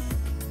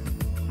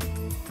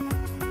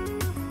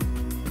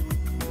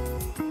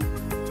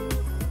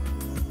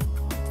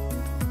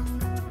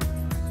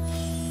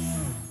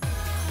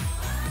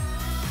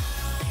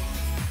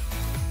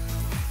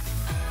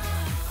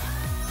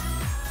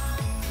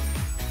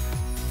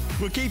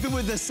 We're keeping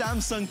with the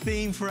Samsung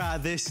theme for our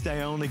This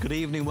Day Only. Good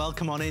evening,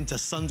 welcome on into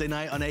Sunday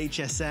night on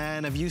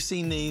HSN. Have you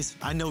seen these?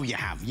 I know you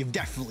have, you've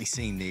definitely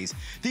seen these.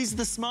 These are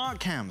the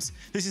smart cams.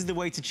 This is the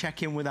way to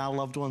check in with our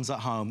loved ones at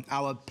home,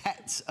 our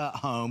pets at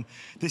home.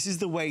 This is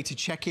the way to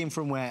check in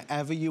from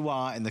wherever you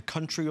are in the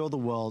country or the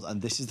world,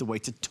 and this is the way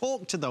to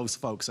talk to those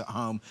folks at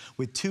home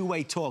with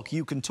two-way talk.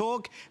 You can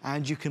talk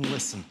and you can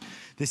listen.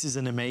 This is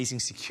an amazing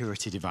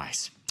security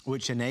device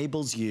which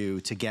enables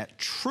you to get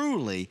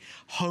truly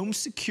home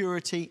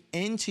security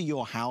into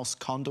your house,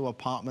 condo,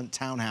 apartment,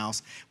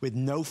 townhouse with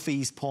no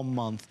fees per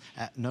month.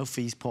 No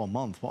fees per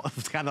month? What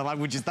kind of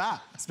language is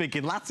that?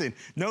 Speaking Latin.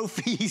 No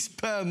fees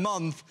per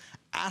month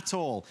at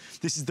all.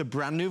 This is the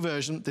brand new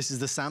version. This is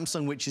the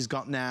Samsung, which has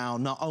got now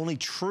not only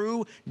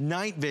true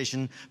night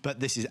vision, but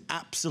this is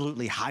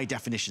absolutely high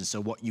definition.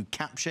 So what you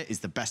capture is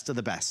the best of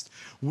the best.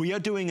 We are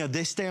doing a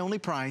This Day Only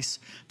price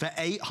for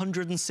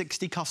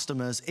 860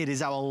 customers. It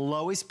is our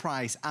lowest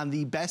price and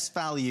the best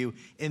value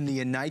in the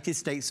United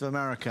States of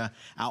America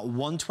at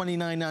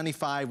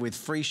 $129.95 with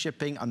free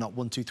shipping. And not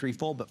 1, 2, 3,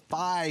 4, but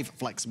 5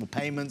 flexible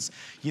payments.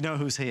 You know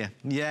who's here.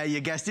 Yeah, you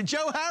guessed it.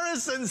 Joe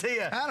Harrison's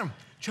here. Adam.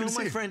 Joe,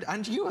 my friend,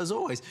 and you as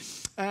always.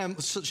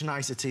 Such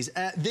niceties.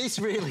 This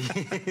really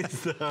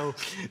is, though.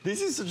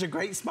 This is such a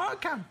great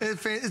smart cam.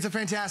 It's a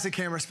fantastic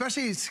camera,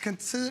 especially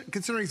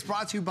considering it's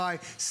brought to you by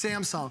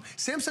Samsung.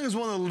 Samsung is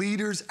one of the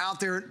leaders out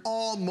there in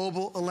all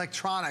mobile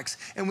electronics.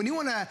 And when you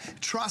want to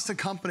trust a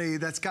company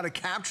that's got to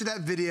capture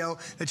that video,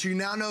 that you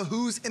now know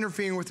who's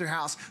interfering with your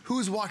house,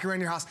 who's walking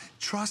around your house,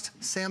 trust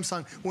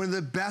Samsung. One of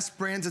the best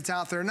brands that's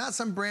out there. Not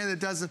some brand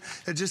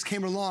that just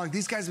came along.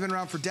 These guys have been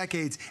around for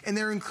decades, and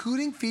they're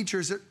including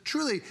features that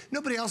truly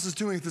nobody else is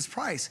doing at this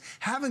price.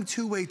 Having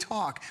two-way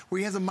talk, where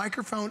you have the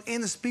microphone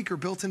and the speaker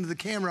built into the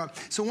camera.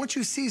 So once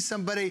you see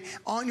somebody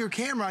on your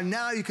camera,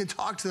 now you can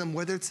talk to them,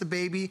 whether it's the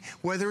baby,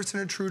 whether it's an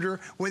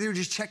intruder, whether you're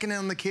just checking in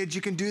on the kids,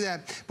 you can do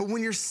that. But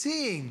when you're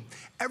seeing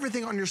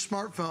everything on your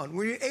smartphone,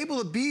 when you're able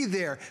to be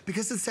there,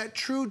 because it's that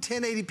true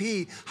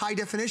 1080p high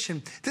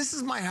definition. This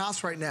is my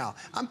house right now.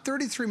 I'm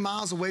 33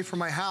 miles away from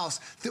my house.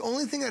 The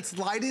only thing that's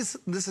lighting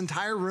this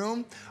entire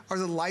room are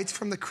the lights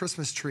from the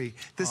Christmas tree.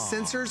 The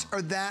sensors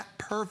are that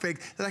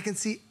perfect that I can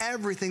see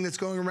everything that's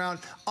going around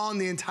on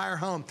the entire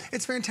home.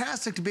 It's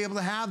fantastic to be able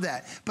to have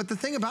that. But the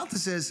thing about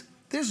this is,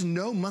 there's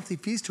no monthly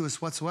fees to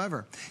us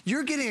whatsoever.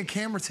 You're getting a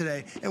camera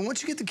today, and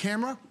once you get the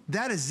camera,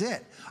 that is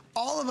it.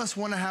 All of us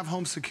want to have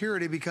home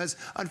security because,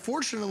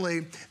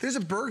 unfortunately, there's a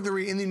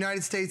burglary in the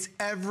United States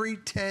every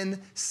 10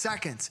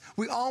 seconds.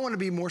 We all want to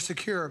be more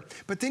secure,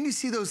 but then you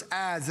see those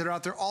ads that are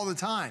out there all the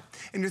time,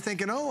 and you're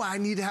thinking, oh, I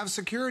need to have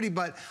security,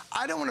 but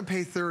I don't want to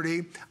pay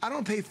 30, I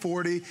don't pay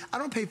 40, I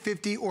don't pay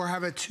 50, or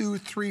have a 2,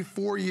 3,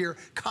 4-year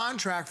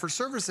contract for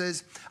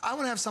services. I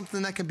want to have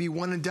something that can be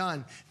one and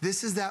done.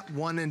 This is that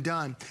one and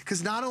done,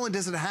 because not only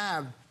does it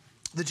have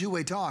the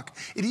two-way talk,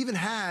 it even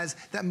has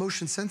that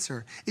motion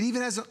sensor. It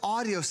even has an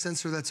audio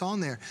sensor that's on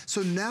there.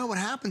 So now what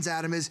happens,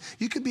 Adam, is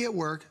you could be at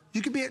work,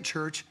 you could be at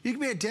church, you could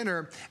be at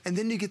dinner, and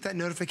then you get that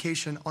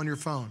notification on your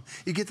phone.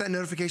 You get that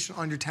notification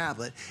on your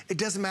tablet. It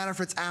doesn't matter if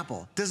it's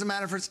Apple, doesn't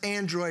matter if it's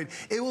Android.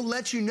 It will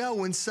let you know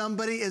when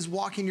somebody is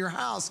walking your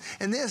house.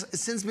 And this, it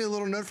sends me a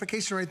little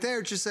notification right there.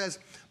 It just says,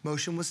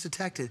 motion was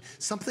detected.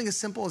 Something as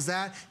simple as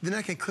that, then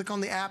I can click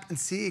on the app and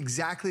see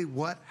exactly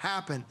what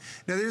happened.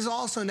 Now there's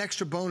also an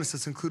extra bonus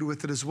that's included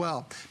with it as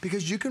well,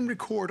 because you can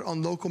record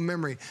on local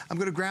memory. I'm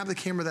gonna grab the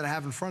camera that I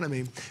have in front of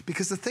me,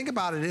 because the thing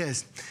about it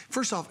is,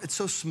 first off, it's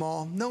so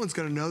small, no one's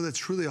gonna know that's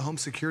truly a home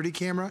security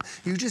camera.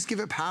 You just give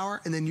it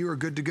power and then you are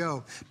good to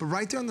go. But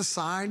right there on the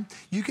side,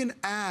 you can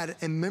add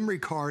a memory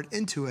card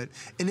into it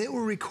and it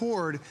will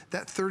record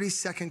that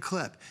 30-second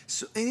clip.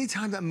 So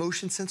anytime that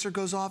motion sensor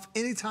goes off,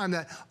 anytime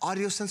that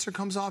audio sensor sensor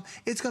comes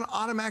off, it's gonna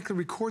automatically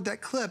record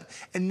that clip,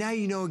 and now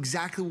you know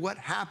exactly what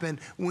happened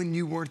when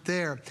you weren't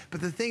there.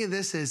 But the thing of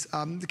this is,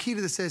 the key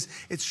to this is,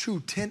 it's true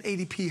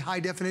 1080p high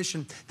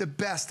definition, the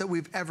best that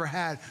we've ever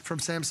had from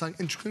Samsung,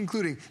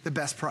 including the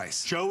best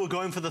price. Joe, we're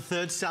going for the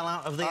third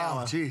sellout of the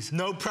hour. Geez.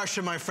 No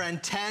pressure, my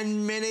friend.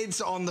 10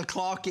 minutes on the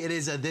clock. It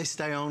is a this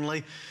day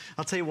only.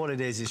 I'll tell you what it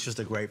is. It's just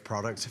a great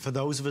product. For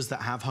those of us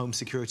that have home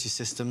security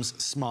systems,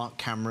 smart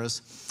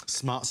cameras,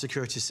 smart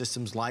security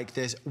systems like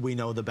this, we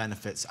know the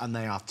benefits, and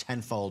they are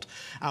tenfold.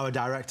 Our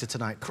director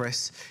tonight,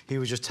 Chris, he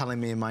was just telling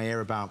me in my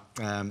ear about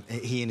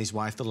he and his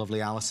wife, the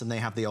lovely Alison, they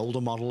have the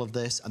older model of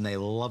this, and they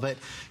love it.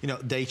 You know,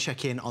 they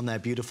check in on their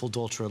beautiful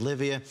daughter,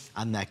 Olivia,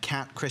 and their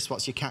cat. Chris,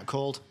 what's your cat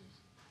called?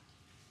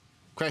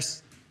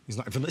 Chris? He's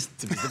not even listening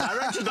to me. The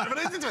director's not even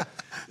listening to me.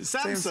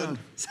 Samsung.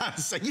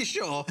 Samsung. You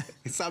sure?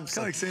 It's Samsung.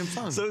 Kind of like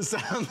Samsung. So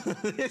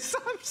it's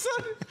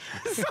Samsung.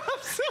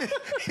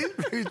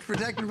 Samsung. He's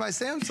protected by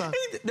Samsung.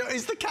 No,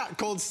 is the cat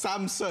called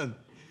Samsung?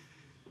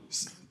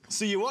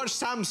 So you watch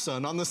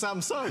Samsung on the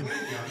Samsung?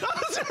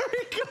 That's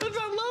very good.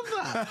 I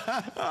love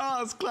that. Oh,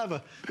 that's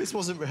clever. This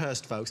wasn't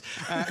rehearsed, folks.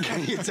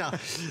 Can you tell?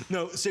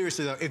 No,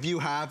 seriously though, if you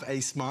have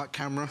a smart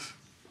camera,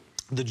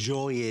 the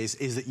joy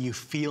is that you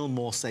feel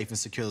more safe and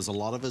secure. There's a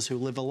lot of us who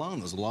live alone.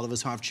 There's a lot of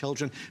us who have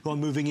children who are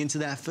moving into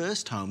their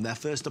first home, their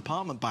first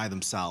apartment by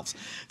themselves.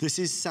 This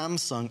is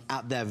Samsung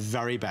at their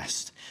very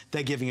best.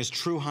 They're giving us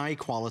true high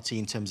quality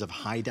in terms of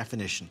high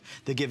definition.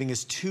 They're giving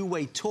us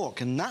two-way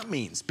talk, and that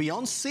means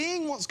beyond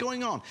seeing what's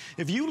going on,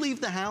 if you leave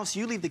the house,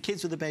 you leave the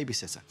kids with a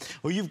babysitter,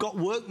 or you've got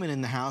workmen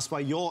in the house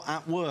while you're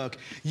at work,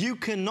 you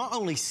can not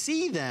only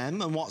see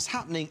them and what's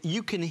happening,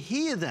 you can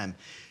hear them.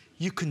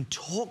 You can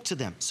talk to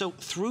them. So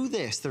through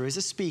this, there is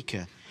a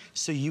speaker,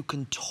 so you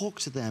can talk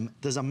to them.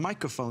 There's a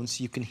microphone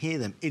so you can hear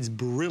them. It's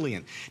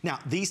brilliant. Now,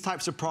 these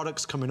types of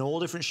products come in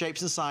all different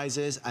shapes and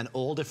sizes and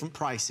all different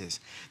prices.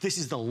 This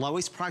is the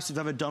lowest price we've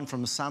ever done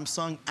from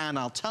Samsung, and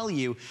I'll tell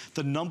you,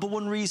 the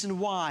 #1 reason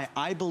why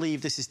I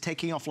believe this is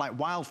taking off like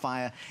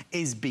wildfire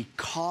is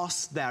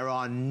because there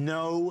are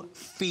no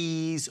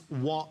fees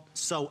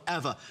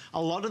whatsoever.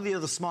 A lot of the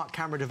other smart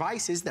camera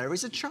devices, there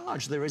is a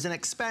charge, there is an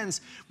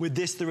expense. With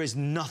this, there is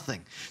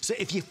nothing. So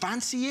if you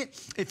fancy it,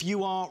 if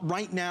you are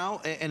right now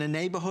in a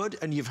neighborhood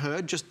and you've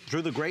heard just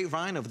through the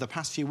grapevine over the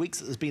past few weeks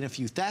that there's been a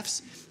few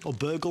thefts or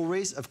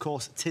burglaries, of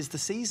course, 'tis the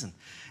season.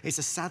 It's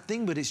a sad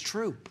thing, but it's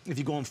true. If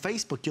you go on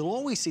Facebook, you'll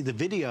always see the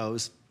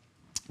videos,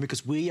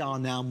 because we are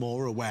now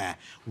more aware,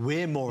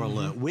 we're more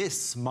alert, we're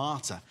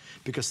smarter,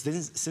 because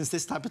since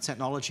this type of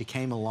technology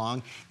came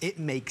along, it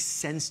makes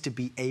sense to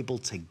be able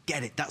to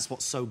get it. That's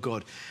what's so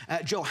good.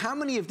 Joe, how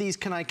many of these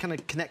can I kind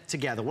of connect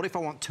together? What if I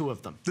want 2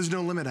 of them? There's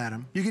no limit,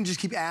 Adam. You can just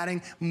keep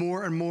adding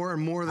more and more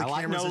and more of the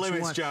cameras no that you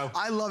limits, want. Joe.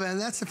 I love it,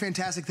 and that's the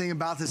fantastic thing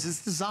about this.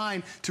 It's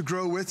designed to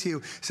grow with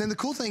you. So the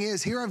cool thing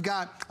is, here I'm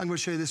going to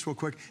show you this real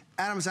quick.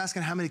 Adam was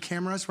asking how many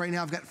cameras. Right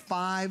now, I've got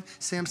 5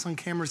 Samsung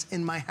cameras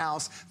in my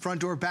house, front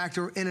door, back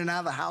door, in and out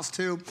of the house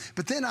too.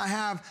 But then I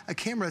have a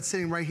camera that's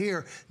sitting right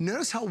here.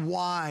 Notice how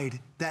wide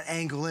that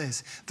angle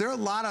is. There are a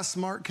lot of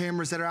smart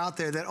cameras that are out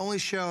there that only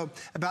show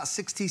about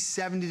 60,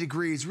 70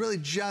 degrees, really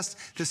just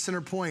the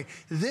center point.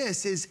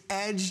 This is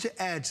edge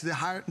to edge, the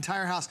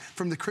entire house,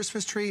 from the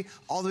Christmas tree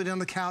all the way down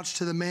the couch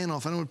to the mantle.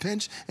 If I don't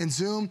pinch and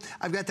zoom,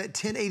 I've got that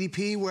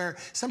 1080p where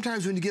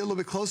sometimes when you get a little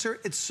bit closer,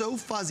 it's so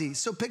fuzzy,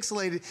 so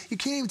pixelated, you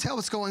can't even tell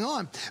what's going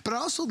on. But I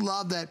also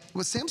love that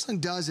what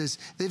Samsung does is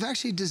they've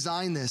actually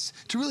designed this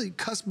to really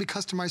be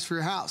customized for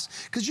your house,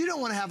 because you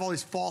don't want to have all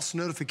these false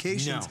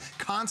notifications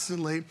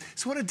constantly.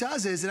 So what it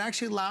does is it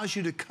actually allows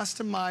you to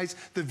customize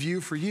the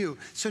view for you.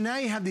 So now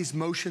you have these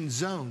motion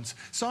zones.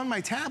 So on my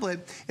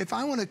tablet, if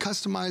I want to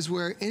customize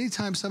where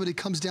anytime somebody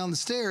comes down the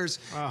stairs,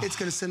 it's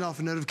going to send off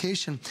a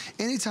notification.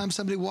 Anytime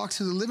somebody walks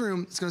through the living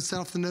room, it's going to send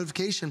off the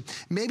notification.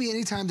 Maybe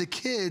anytime the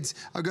kids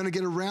are going to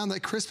get around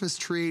that Christmas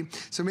tree,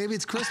 so maybe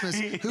it's Christmas,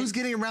 who's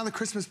getting around the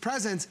Christmas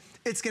presents,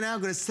 it's now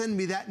going to send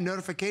me that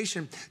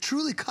notification,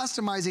 truly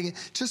customizing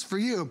it just for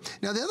you.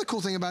 Now, the other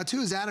cool thing about it,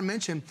 too, is Adam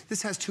mentioned,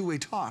 this has two-way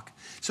talk.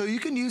 So you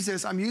can use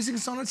this. I'm using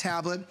this on a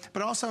tablet,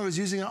 but also I was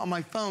using it on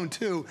my phone,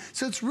 too.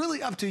 So it's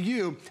really up to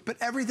you, but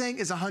everything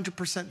is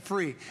 100%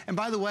 free. And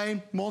by the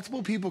way,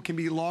 multiple people can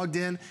be logged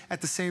in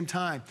at the same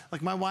time.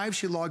 Like my wife,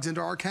 she logs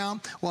into our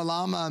account while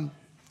I'm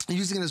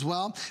using it as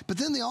well. But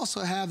then they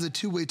also have the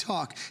two-way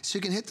talk. So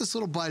you can hit this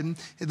little button,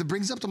 it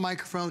brings up the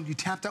microphone, you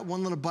tap that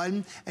one little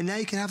button, and now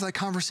you can have that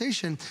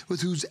conversation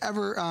with who's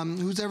ever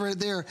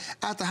there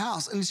at the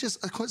house. And it's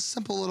just a quite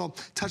simple little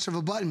touch of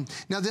a button.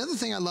 Now, the other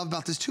thing I love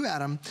about this too,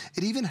 Adam,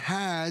 it even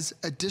has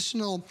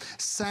additional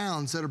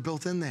sounds that are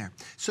built in there.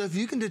 So if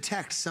you can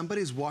detect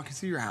somebody's walking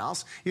through your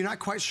house, you're not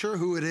quite sure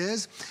who it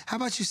is, how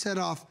about you set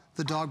off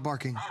the dog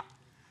barking?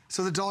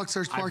 So the dog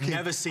starts barking. I've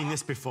never seen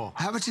this before.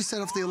 How about you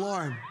set off the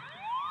alarm?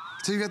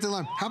 So you got the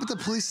alarm. How about the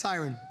police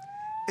siren?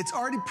 It's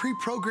already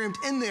pre-programmed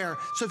in there.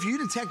 So if you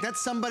detect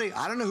that's somebody,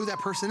 I don't know who that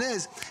person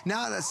is,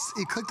 now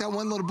you click that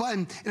one little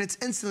button and it's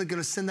instantly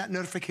gonna send that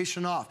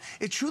notification off.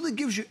 It truly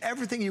gives you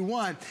everything you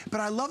want,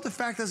 but I love the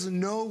fact there's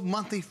no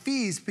monthly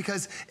fees,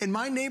 because in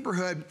my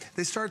neighborhood,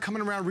 they started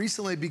coming around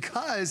recently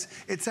because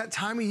it's that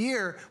time of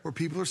year where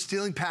people are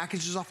stealing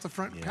packages off the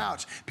front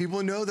couch.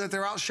 People know that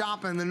they're out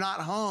shopping, they're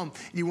not home.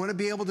 You wanna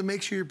be able to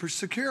make sure you're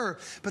secure,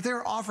 but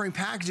they're offering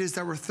packages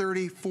that were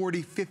 $30,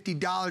 $40,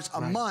 $50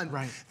 a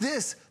month.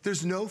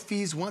 There's no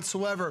fees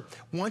whatsoever.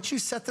 Once you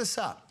set this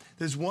up,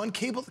 there's one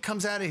cable that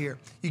comes out of here.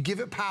 You give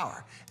it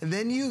power, and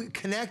then you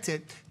connect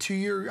it to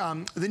your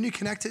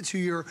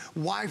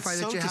Wi-Fi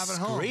that you have at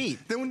home.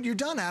 Then when you're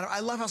done, Adam, I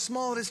love how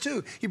small it is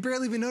too. You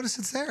barely even notice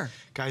it's there.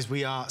 Guys,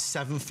 we are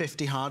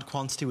 750 hard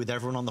quantity with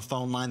everyone on the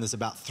phone line. There's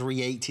about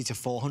 380 to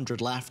 400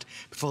 left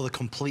before they're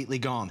completely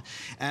gone.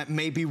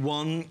 Maybe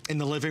one in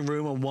the living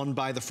room and one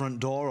by the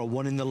front door, or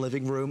one in the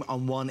living room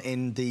and one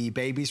in the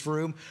baby's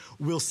room.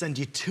 We'll send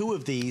you 2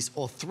 of these,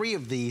 or 3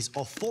 of these,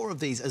 or 4 of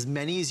these, as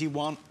many as you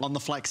want on the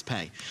Flex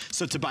Pay.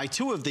 So to buy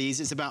 2 of these,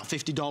 it's about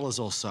 $50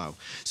 or so.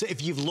 So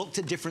if you've looked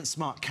at different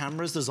smart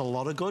cameras, there's a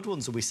lot of good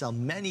ones, and we sell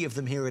many of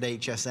them here at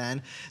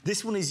HSN.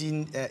 This one is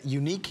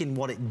unique in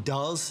what it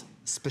does,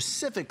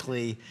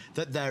 specifically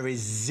that there is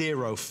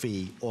 0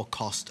 fee or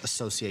cost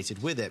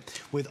associated with it.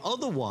 With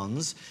other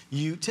ones,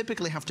 you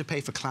typically have to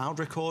pay for cloud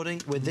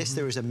recording. With this,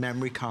 there is a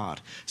memory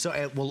card. So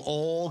it will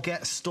all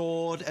get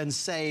stored and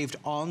saved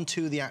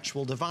onto the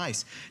actual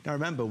device. Now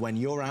remember, when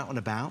you're out and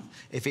about,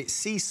 if it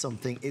sees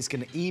something, it's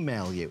gonna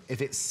email you.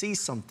 If it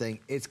sees something,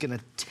 it's gonna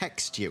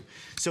text you.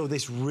 So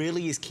this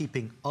really is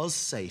keeping us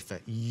safer,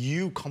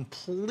 you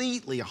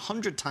completely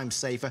 100 times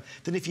safer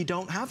than if you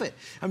don't have it.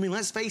 I mean,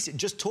 let's face it,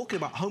 just talking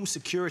about home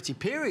security,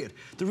 period.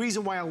 The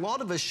reason why a lot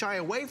of us shy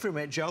away from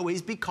it, Joe,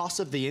 is because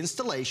of the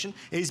installation,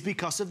 is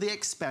because of the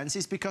expense,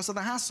 is because of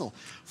the hassle.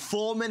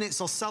 4 minutes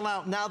will sell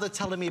out. Now they're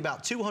telling me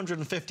about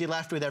 250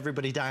 left with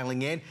everybody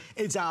dialing in.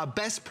 It's our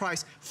best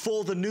price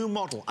for the new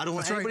model. I don't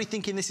want anybody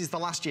thinking this is the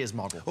last year's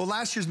model. Well,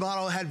 last year's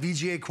model had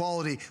VGA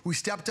quality. We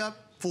stepped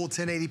up full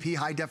 1080p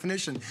high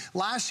definition.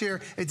 Last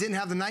year, it didn't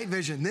have the night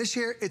vision. This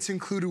year, it's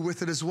included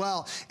with it as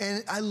well.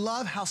 And I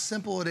love how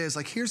simple it is.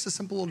 Like, here's the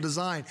simple little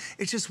design.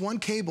 It's just one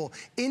cable.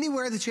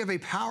 Anywhere that you have a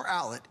power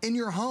outlet in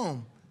your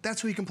home,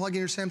 that's where you can plug in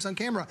your Samsung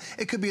camera.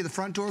 It could be the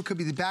front door, it could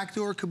be the back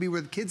door, it could be where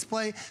the kids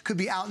play, could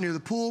be out near the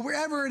pool,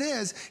 wherever it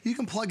is, you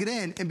can plug it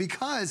in. And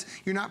because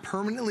you're not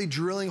permanently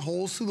drilling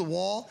holes through the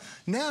wall,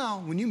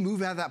 now when you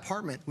move out of that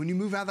apartment, when you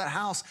move out of that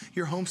house,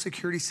 your home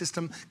security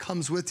system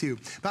comes with you.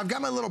 But I've got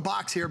my little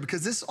box here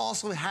because this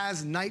also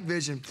has night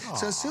vision. Aww.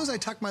 So as soon as I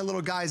tuck my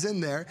little guys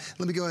in there,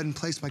 let me go ahead and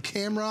place my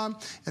camera,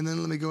 and then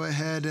let me go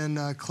ahead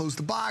and close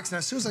the box. Now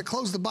as soon as I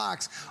close the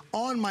box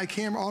on my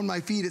camera, on my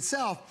feed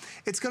itself,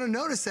 it's gonna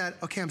notice that,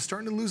 okay, I'm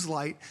starting to lose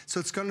light, so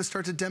it's going to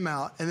start to dim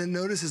out, and then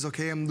notices,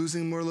 okay, I'm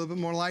losing a little bit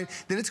more light.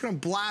 Then it's going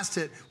to blast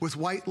it with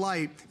white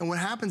light, and what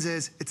happens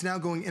is it's now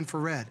going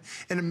infrared.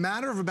 In a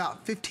matter of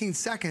about 15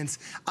 seconds,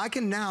 I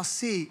can now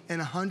see in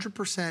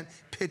 100%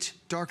 pitch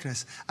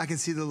darkness. I can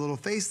see the little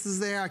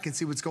faces there, I can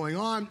see what's going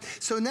on.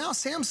 So now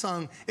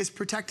Samsung is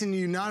protecting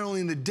you not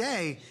only in the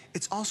day,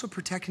 it's also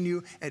protecting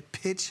you at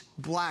pitch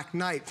black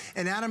night.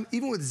 And Adam,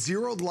 even with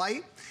zeroed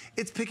light,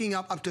 it's picking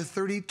up to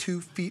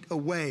 32 feet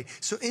away.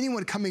 So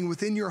anyone coming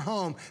within your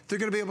home, they're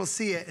gonna be able to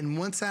see it. And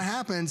once that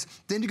happens,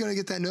 then you're gonna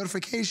get that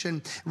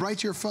notification right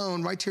to your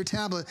phone, right to your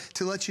tablet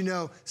to let you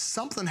know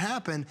something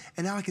happened,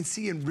 and now I can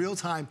see in real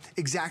time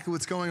exactly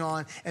what's going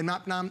on, and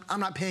I'm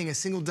not paying a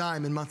single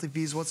dime in monthly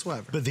fees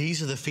whatsoever. But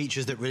these are the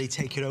features that really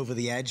take it over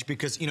the edge,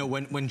 because, you know,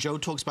 when Joe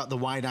talks about the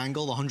wide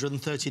angle,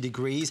 130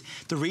 degrees,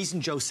 the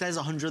reason Joe says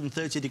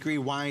 130-degree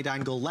wide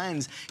angle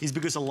lens is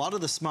because a lot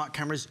of the smart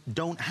cameras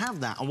don't have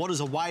that. And what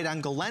does a wide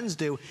angle lens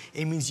do?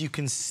 It means you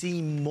can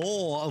see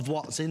more of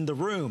what's in the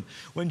room.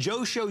 When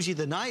Joe shows you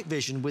the night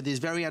vision with his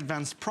very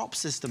advanced prop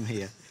system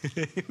here,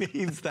 it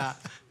means that,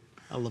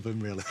 I love him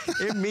really,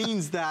 it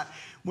means that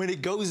when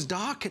it goes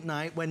dark at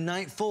night, when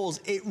night falls,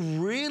 it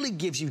really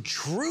gives you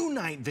true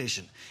night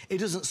vision. It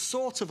doesn't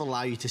sort of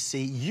allow you to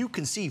see. You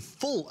can see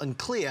full and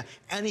clear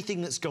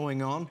anything that's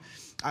going on.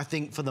 I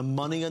think for the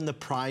money and the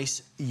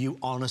price, you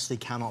honestly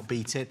cannot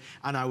beat it.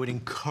 And I would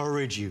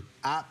encourage you,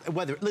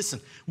 whether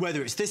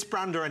it's this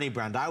brand or any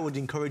brand, I would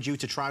encourage you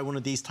to try one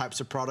of these types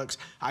of products.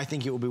 I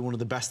think it will be one of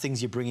the best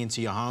things you bring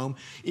into your home.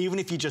 Even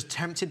if you're just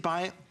tempted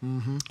by it,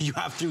 you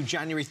have through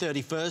January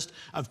 31st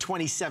of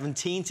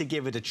 2017 to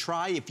give it a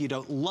try. If you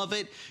don't love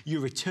it,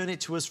 you return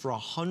it to us for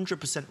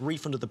 100%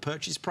 refund of the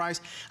purchase price.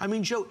 I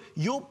mean, Joe,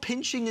 you're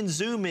pinching and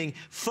zooming,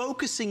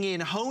 focusing in,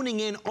 honing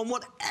in on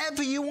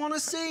whatever you want to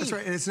see. That's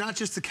right, and it's not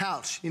just the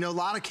couch. You know, a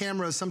lot of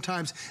cameras,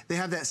 sometimes they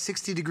have that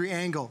 60-degree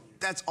angle.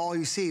 that's all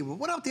you see. Well,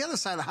 what about the other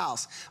side of the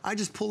house? I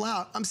just pull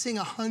out, I'm seeing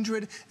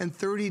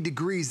 130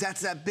 degrees.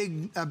 That's that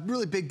big,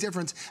 really big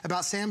difference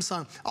about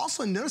Samsung.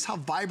 Also, notice how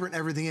vibrant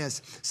everything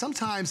is.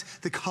 Sometimes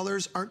the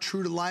colors aren't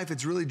true to life.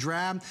 It's really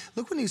drab.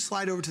 Look when you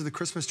slide over to the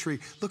Christmas tree.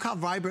 Look how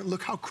vibrant,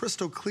 look how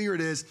crystal clear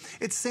it is.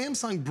 It's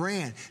Samsung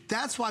brand.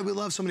 That's why we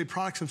love so many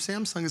products from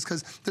Samsung, is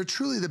because they're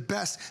truly the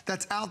best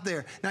that's out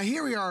there. Now,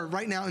 here we are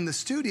right now in the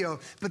studio,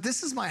 but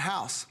this is my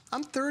house.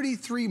 I'm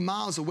 33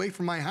 miles away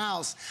from my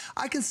house.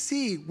 I can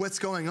see what's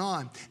going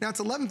on. Now, it's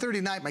 11:30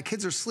 at night. My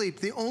kids are asleep.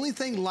 The only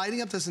thing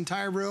lighting up this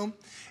entire room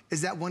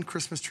is that one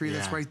Christmas tree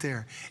that's right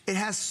there. It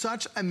has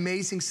such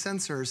amazing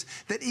sensors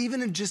that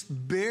even in just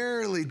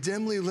barely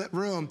dimly lit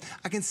room,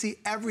 I can see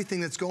everything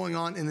that's going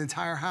on in the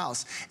entire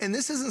house. And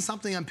this isn't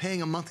something I'm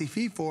paying a monthly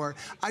fee for.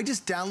 I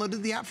just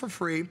downloaded the app for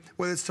free,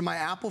 whether it's to my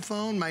Apple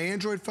phone, my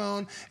Android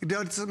phone. It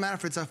doesn't matter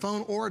if it's a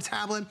phone or a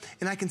tablet,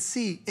 and I can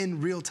see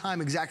in real time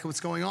exactly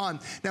what's going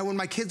on. Now, when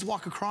my kids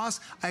walk across,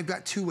 I've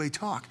got two-way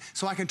talk.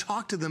 So I can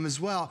talk to them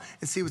as well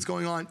and see what's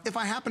going on. If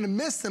I happen to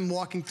miss them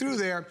walking through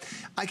there,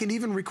 I can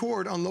even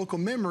record on local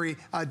memory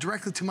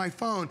directly to my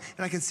phone,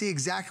 and I can see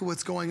exactly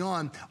what's going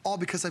on, all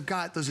because I've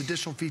got those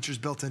additional features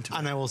built into it.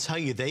 And I will tell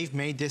you, they've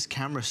made this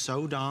camera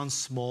so darn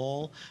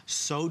small,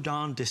 so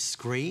darn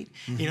discreet.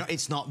 You know,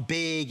 it's not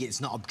big,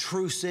 it's not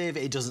obtrusive,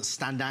 it doesn't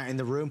stand out in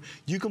the room.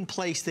 You can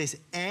place this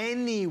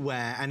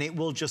anywhere and it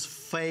will just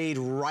fade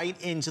right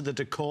into the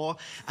decor,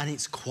 and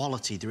it's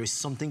quality. There is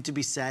something to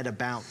be said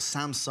about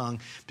Samsung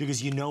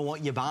because you know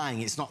what you're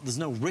buying. It's not, there's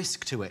no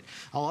risk to it.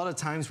 A lot of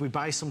times we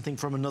buy something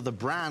from another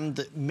brand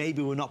that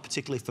maybe we're not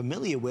particularly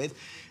familiar with,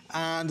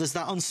 and there's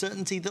that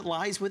uncertainty that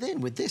lies within.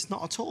 With this,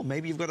 not at all.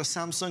 Maybe you've got a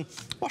Samsung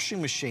washing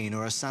machine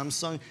or a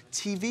Samsung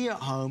TV at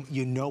home.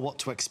 You know what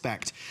to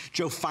expect.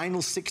 Joe,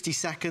 final 60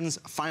 seconds,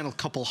 final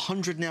couple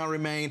hundred now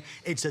remain.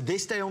 It's a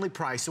this day only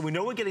price, so we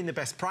know we're getting the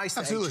best price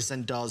that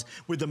HSN does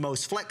with the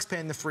most flex pay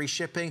and the free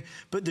shipping.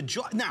 But the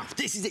now,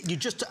 this is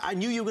it. I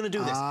knew you were going to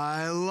do this.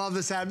 I love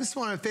this ad. This is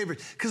one of my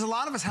favorites because a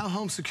lot of us have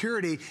home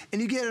security,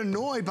 and you get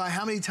annoyed by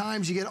how many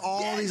times you get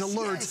all these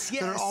alerts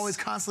that are always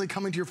constantly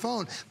coming to your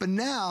phone. But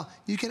now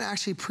you can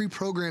actually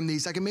pre-program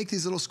these. I can make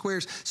these little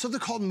squares. So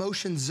they're called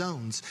motion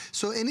zones.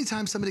 So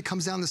anytime somebody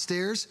comes down the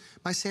stairs,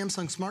 my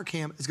Samsung Smart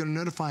Cam is going to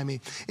notify me.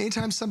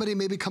 Anytime somebody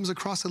maybe comes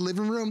across the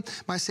living room,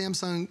 my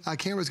Samsung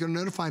camera is going to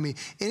notify me.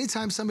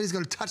 Anytime somebody's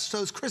going to touch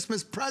those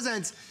Christmas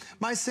presents,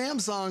 my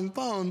Samsung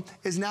phone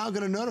is now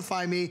going to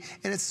notify me,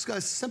 and it's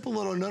a simple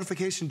little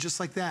notification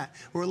just like that,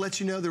 where it lets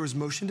you know there was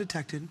motion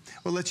detected,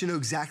 or lets you know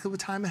exactly what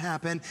time it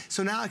happened.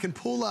 So now I can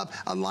pull up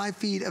a live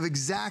feed of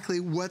exactly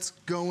what's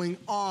going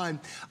on.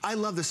 I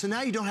love this. So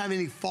now you don't have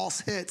any false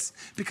hits,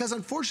 because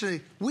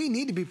unfortunately, we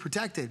need to be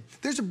protected.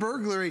 There's a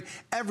burglary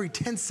every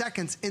 10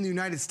 seconds in the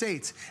United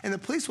States, and the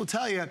police will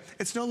tell you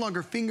it's no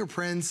longer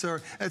fingerprints,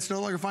 or it's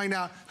no longer finding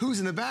out who's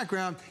in the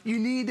background. You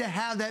need to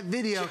have that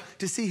video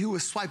to see who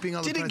was swiping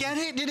on the presents. Did it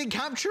get hit? Did it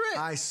capture it?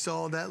 I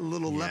saw that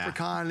little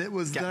leprechaun. It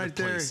was right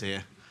there.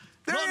 Here.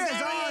 There he is.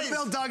 Oh, it's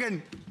Bill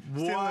Duggan.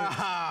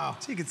 Wow.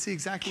 So you can see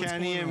exactly what's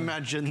going on. Can you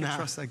imagine that?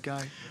 Trust that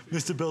guy.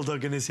 Mr. Bill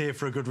Duggan is here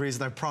for a good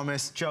reason, I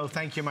promise. Joe,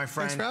 thank you, my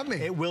friend. Thanks for having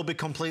me. It will be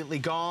completely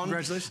gone.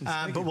 Congratulations.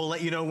 But we'll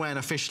let you know when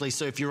officially.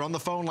 So if you're on the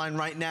phone line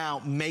right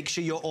now, make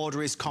sure your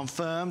order is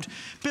confirmed.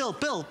 Bill,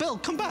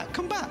 come back,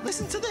 come back.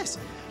 Listen to this.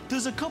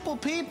 There's a couple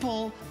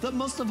people that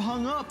must have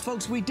hung up.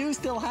 Folks, we do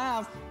still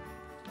have...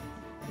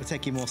 We're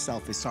taking more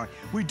selfies, sorry.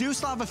 We do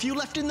still have a few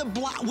left in the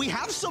black. We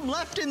have some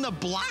left in the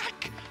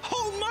black.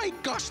 Oh my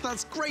gosh,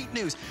 that's great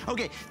news.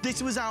 Okay,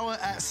 this was our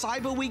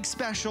Cyber Week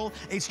special.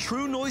 It's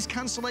true noise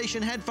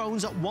cancellation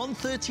headphones at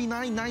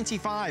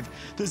 $139.95.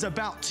 There's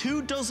about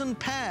 24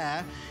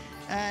 pair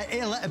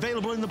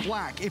available in the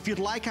black. If you'd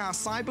like our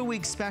Cyber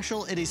Week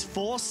special, it is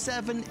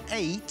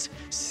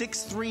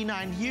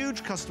 $478,639.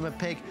 Huge customer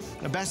pick,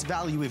 the best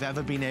value we've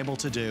ever been able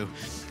to do.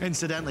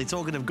 Incidentally,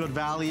 talking of good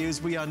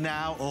values, we are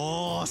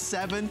now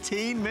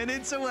 17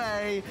 minutes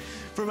away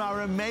from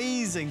our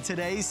amazing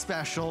today's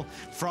special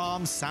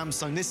from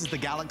Samsung. This is the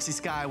Galaxy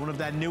Sky, one of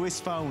their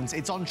newest phones.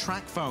 It's on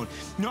track phone.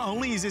 Not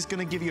only is this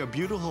going to give you a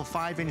beautiful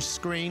 5-inch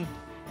screen,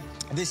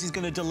 this is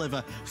going to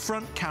deliver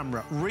front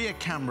camera, rear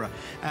camera,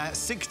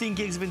 16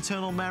 gigs of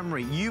internal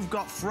memory. You've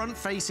got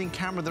front-facing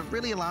camera that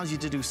really allows you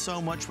to do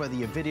so much, whether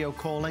you're video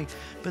calling,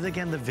 but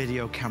again, the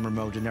video camera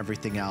mode and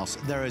everything else.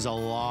 There is a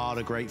lot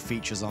of great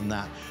features on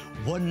that.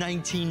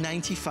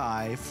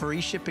 $119.95,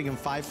 free shipping and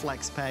 5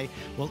 flex pay.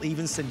 We'll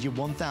even send you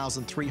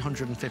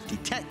 1,350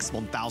 texts,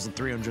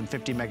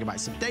 1,350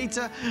 megabytes of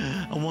data,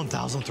 and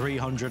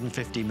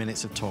 1,350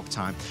 minutes of talk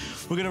time.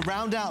 We're going to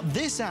round out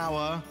this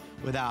hour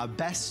with our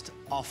best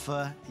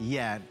offer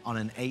yet on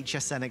an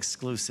HSN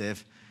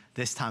exclusive,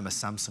 this time a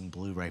Samsung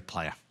Blu-ray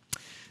player.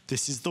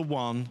 This is the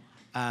one,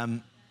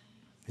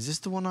 is this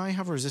the one I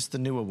have, or is this the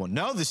newer one?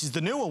 No, this is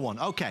the newer one,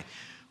 okay.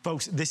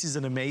 Folks, this is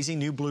an amazing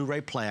new Blu-ray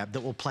player that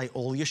will play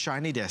all your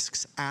shiny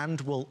discs and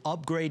will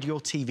upgrade your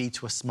TV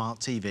to a smart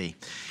TV.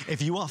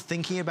 If you are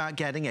thinking about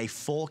getting a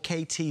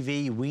 4K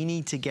TV, we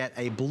need to get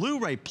a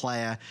Blu-ray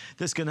player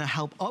that's gonna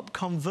help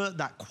convert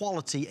that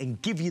quality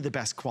and give you the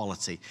best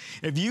quality.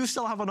 If you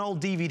still have an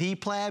old DVD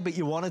player, but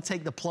you wanna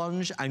take the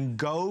plunge and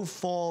go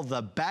for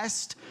the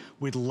best,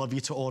 we'd love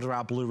you to order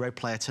our Blu-ray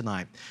player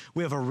tonight.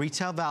 We have a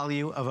retail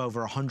value of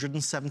over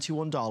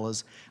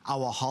 $171.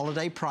 Our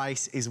holiday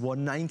price is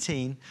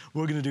 $119.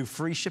 We're gonna do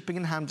free shipping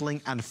and handling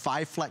and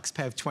 5 flex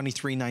pay of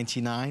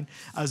 $23.99.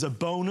 As a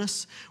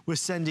bonus, we're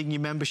sending you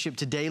membership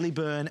to Daily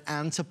Burn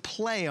and to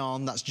Play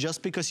On. That's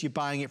just because you're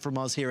buying it from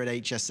us here at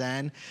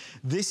HSN.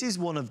 This is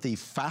one of the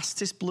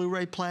fastest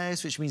Blu-ray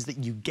players, which means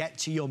that you get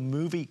to your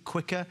movie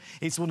quicker.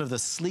 It's one of the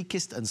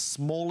sleekest and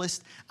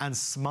smallest and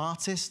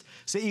smartest.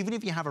 So even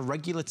if you have a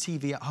regular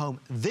TV at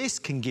home, this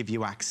can give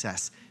you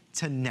access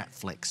to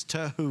Netflix,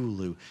 to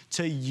Hulu,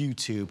 to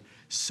YouTube.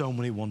 So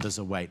many wonders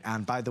await.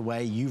 And by the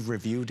way, you've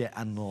reviewed it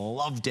and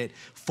loved it.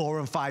 4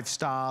 and 5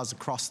 stars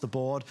across the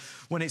board.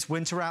 When it's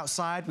winter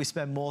outside, we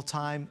spend more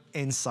time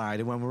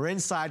inside. And when we're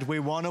inside, we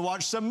want to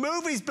watch some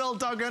movies, Bill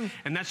Duggan.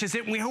 And that's just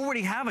it. We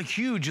already have a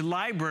huge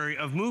library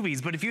of movies,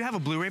 but if you have a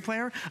Blu-ray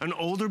player, an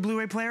older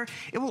Blu-ray player,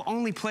 it will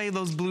only play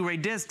those Blu-ray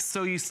discs,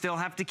 so you still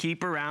have to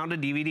keep around a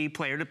DVD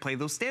player to play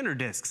those standard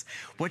discs.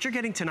 What you're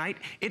getting tonight,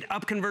 it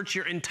upconverts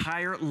your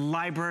entire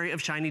library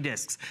of shiny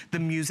discs. The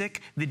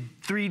music, the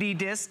 3D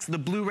discs,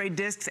 the Blu-ray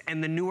discs,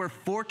 and the newer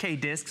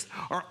 4K discs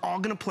are all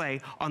gonna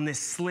play on this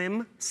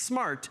slim,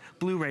 smart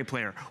Blu-ray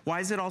player. Why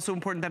is it also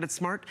important that it's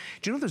smart?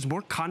 Do you know there's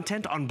more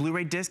content on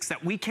Blu-ray discs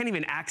that we can't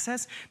even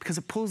access because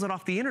it pulls it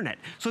off the internet?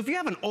 So if you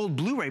have an old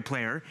Blu-ray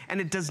player and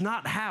it does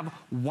not have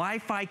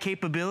Wi-Fi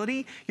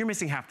capability, you're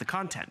missing half the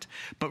content.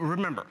 But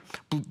remember,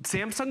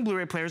 Samsung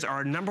Blu-ray players are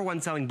our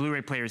 #1 selling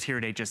Blu-ray players here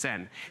at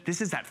HSN.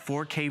 This is that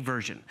 4K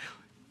version.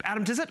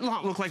 Adam, does it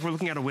not look like we're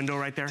looking at a window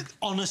right there?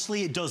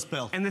 Honestly, it does,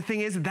 Bill. And the thing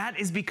is, that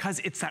is because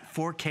it's that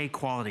 4K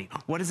quality.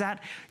 What is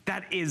that?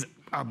 That is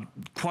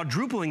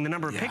quadrupling the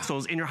number of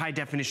pixels in your high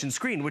definition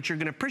screen, which you're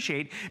gonna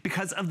appreciate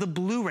because of the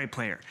Blu-ray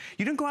player.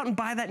 You didn't go out and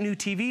buy that new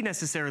TV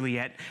necessarily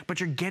yet, but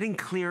you're getting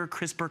clearer,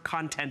 crisper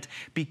content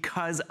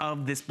because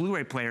of this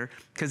Blu-ray player,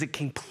 because it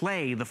can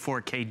play the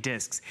 4K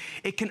discs.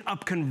 It can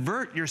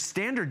upconvert your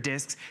standard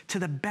discs to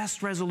the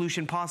best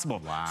resolution possible.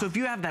 Wow. So if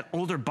you have that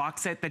older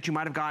box set that you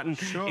might have gotten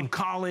in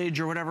college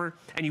or whatever,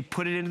 and you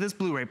put it into this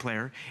Blu-ray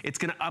player, it's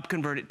gonna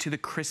upconvert it to the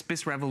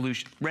crispest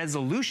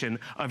resolution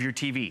of your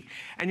TV.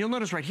 And you'll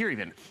notice right here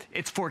even,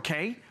 it's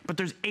 4K, but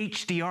there's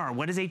HDR.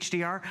 What is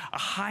HDR? A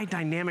high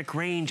dynamic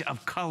range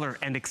of color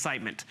and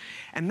excitement.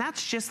 And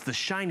that's just the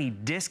shiny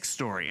disc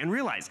story. And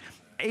realize,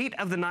 8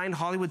 of the 9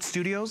 Hollywood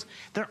studios,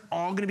 they're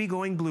all gonna be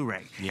going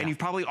Blu-ray. And you've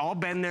probably all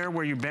been there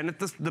where you've been at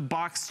the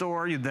box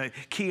store, the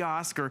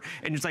kiosk, and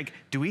it's like,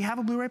 do we have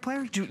a Blu-ray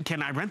player?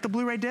 Can I rent the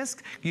Blu-ray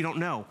disc? You don't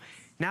know.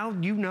 Now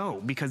you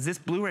know, because this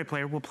Blu-ray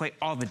player will play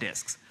all the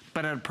discs.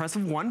 But at a press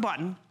of one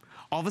button,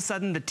 all of a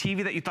sudden, the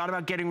TV that you thought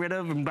about getting rid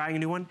of and buying a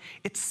new one,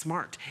 it's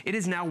smart. It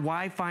is now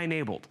Wi-Fi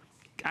enabled.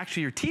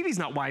 Actually, your TV's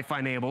not Wi-Fi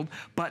enabled,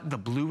 but the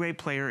Blu-ray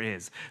player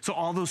is. So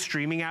all those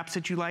streaming apps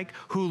that you like,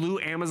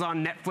 Hulu,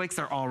 Amazon, Netflix,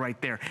 they're all right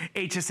there.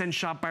 HSN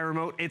Shop by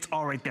Remote, it's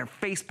all right there.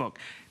 Facebook.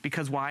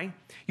 Because why?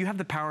 You have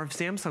the power of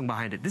Samsung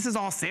behind it. This is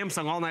all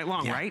Samsung all night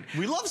long, right?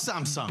 We love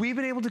Samsung. We've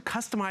been able to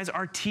customize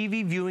our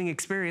TV viewing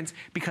experience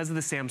because of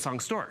the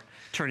Samsung store.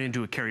 Turn it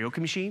into a karaoke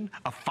machine,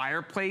 a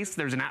fireplace,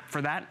 there's an app for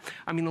that.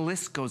 I mean, the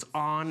list goes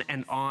on,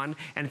 and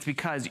it's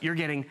because you're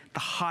getting the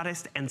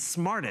hottest and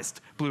smartest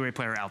Blu-ray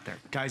player out there.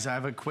 Guys, I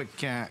have a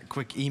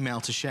quick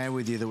email to share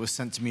with you that was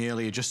sent to me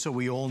earlier, just so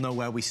we all know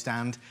where we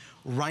stand.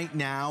 Right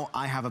now,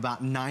 I have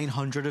about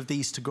 900 of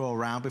these to go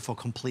around before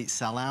complete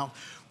sellout.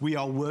 We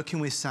are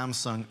working with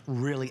Samsung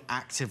really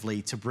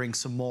actively to bring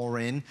some more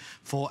in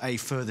for a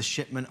further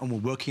shipment, and we're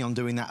working on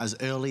doing that as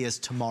early as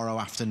tomorrow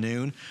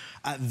afternoon.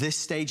 At this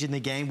stage in the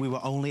game, we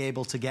were only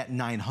able to get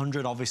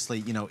 900. Obviously,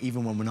 you know,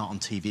 even when we're not on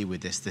TV with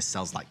this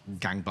sells like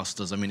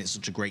gangbusters. I mean, it's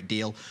such a great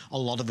deal. A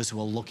lot of us who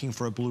are looking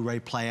for a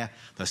Blu-ray player,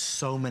 there's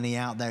so many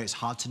out there, it's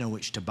hard to know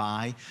which to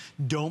buy.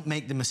 Don't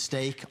make the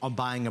mistake of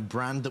buying a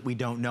brand that we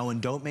don't know,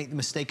 and don't make the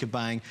mistake of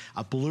buying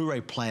a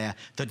Blu-ray player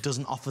that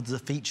doesn't offer the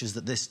features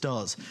that this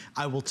does.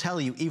 I will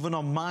tell you, even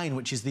on mine,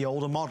 which is the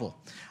older model,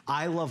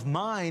 I love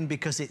mine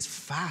because it's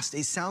fast.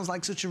 It sounds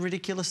like such a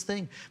ridiculous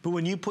thing, but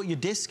when you put your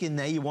disc in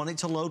there, you want it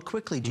to load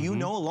quickly. Do you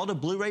know a lot of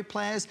Blu-ray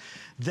players,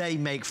 they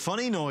make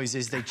funny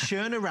noises, they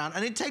churn around,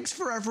 and it takes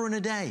forever and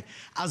a day.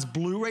 As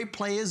Blu-ray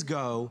players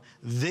go,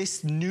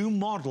 this new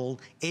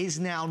model is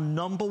now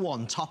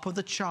 #1, top of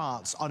the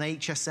charts on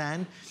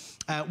HSN.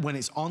 When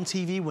it's on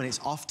TV, when it's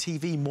off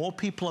TV, more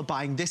people are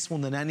buying this one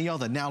than any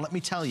other. Now, let me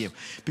tell you,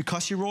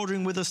 because you're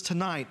ordering with us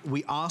tonight,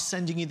 we are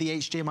sending you the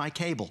HDMI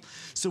cable.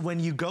 So when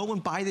you go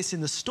and buy this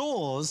in the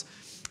stores,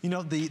 you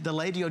know, the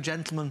lady or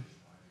gentleman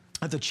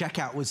at the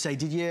checkout would say,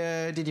 did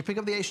you pick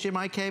up the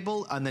HDMI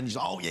cable? And then you say,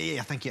 oh,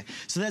 yeah, thank you.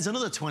 So there's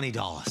another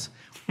 $20.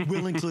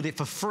 we'll include it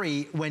for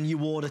free when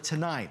you order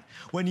tonight.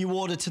 When you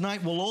order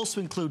tonight, we'll also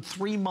include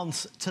 3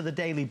 months to the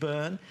daily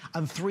burn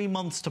and 3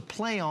 months to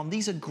play on.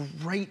 These are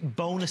great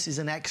bonuses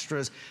and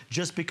extras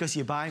just because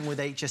you're buying with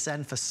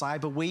HSN for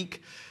Cyber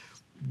Week.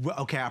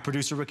 Okay, our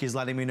producer Ricky is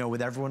letting me know with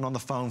everyone on the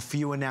phone,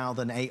 fewer now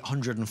than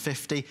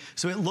 850.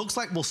 So it looks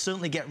like we'll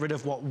certainly get rid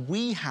of what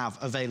we have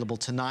available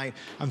tonight,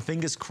 and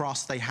fingers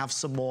crossed they have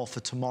some more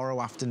for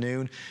tomorrow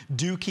afternoon.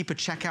 Do keep a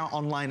checkout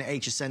online at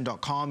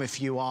hsn.com.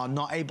 If you are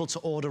not able to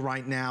order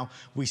right now,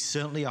 we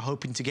certainly are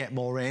hoping to get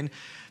more in.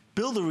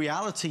 Bill, the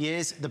reality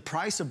is the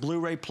price of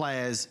Blu-ray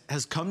players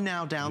has come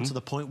now down to the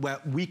point where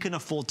we can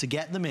afford to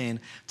get them in,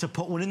 to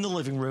put one in the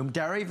living room,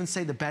 dare I even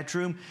say the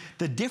bedroom.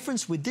 The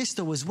difference with this,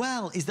 though, as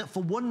well, is that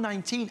for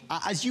 $119,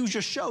 as you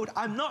just showed,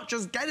 I'm not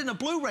just getting a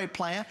Blu-ray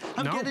player,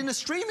 I'm getting a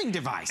streaming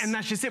device. And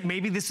that's just it.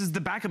 Maybe this is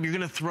the backup. You're going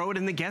to throw it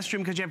in the guest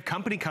room because you have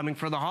company coming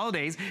for the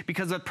holidays,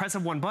 because at the press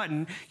of one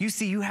button, you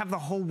see you have the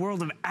whole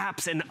world of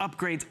apps and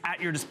upgrades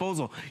at your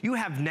disposal. You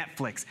have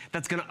Netflix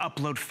that's going to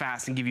upload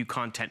fast and give you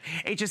content.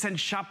 HSN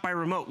Shop by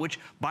Remote, which,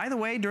 by the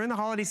way, during the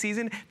holiday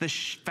season, the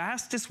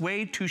fastest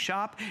way to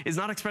shop is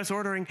not express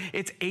ordering,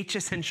 it's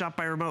HSN Shop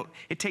by Remote.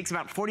 It takes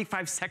about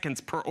 45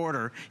 seconds per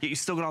order, yet you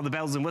still get all the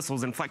bells and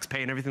whistles and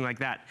FlexPay and everything like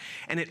that.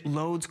 And it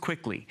loads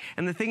quickly.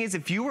 And the thing is,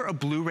 if you were a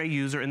Blu-ray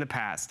user in the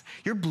past,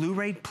 your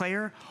Blu-ray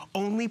player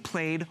only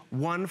played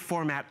one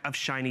format of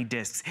shiny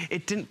discs.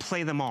 It didn't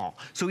play them all.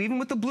 So even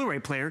with the Blu-ray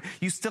player,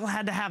 you still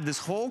had to have this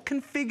whole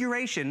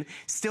configuration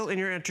still in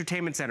your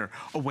entertainment center.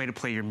 A way to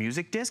play your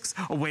music discs,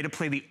 a way to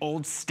play the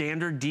old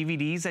standard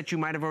DVDs that you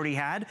might have already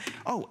had.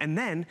 Oh, and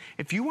then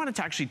if you wanted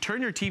to actually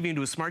turn your TV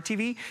into a smart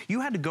TV, you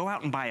had to go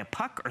out and buy a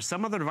puck or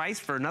some other device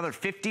for another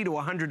 $50 to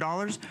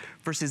 $100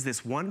 versus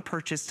this one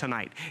purchase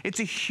tonight. It's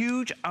a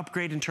huge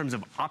upgrade in terms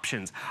of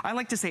options. I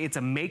like to say it's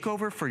a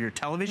makeover for your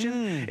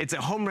television. It's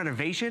a home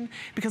renovation,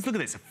 because look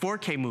at this,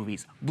 4K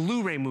movies,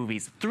 Blu-ray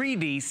movies,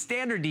 3D,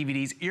 standard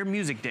DVDs, your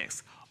music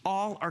discs.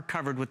 All are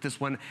covered with this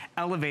one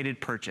elevated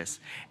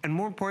purchase. And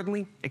more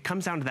importantly, it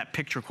comes down to that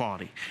picture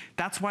quality.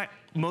 That's why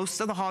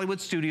most of the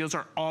Hollywood studios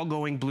are all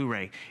going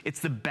Blu-ray. It's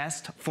the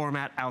best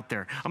format out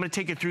there. I'm gonna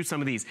take you through some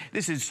of these.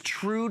 This is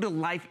true to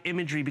life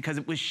imagery because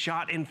it was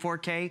shot in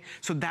 4K,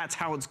 so that's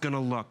how it's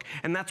gonna look.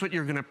 And that's what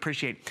you're gonna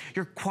appreciate.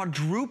 You're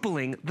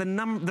quadrupling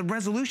the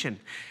resolution.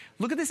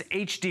 Look at this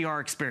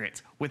HDR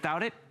experience.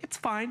 Without it, it's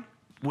fine.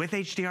 With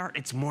HDR,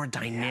 it's more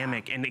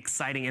dynamic and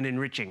exciting and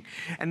enriching.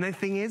 And the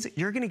thing is,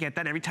 you're gonna get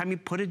that every time you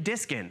put a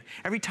disc in,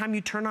 every time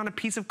you turn on a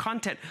piece of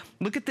content.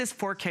 Look at this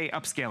 4K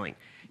upscaling.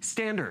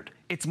 Standard,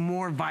 it's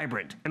more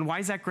vibrant. And why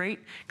is that great?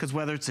 Because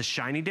whether it's a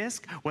shiny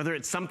disc, whether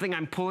it's something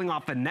I'm pulling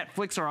off of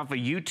Netflix or off of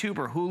YouTube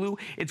or Hulu,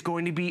 it's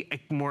going to be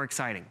more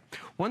exciting.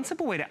 One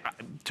simple way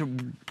to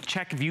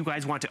check if you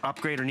guys want to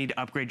upgrade or need to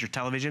upgrade your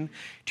television,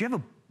 do you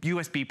have a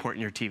USB port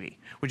in your TV,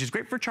 which is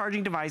great for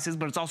charging devices,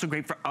 but it's also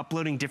great for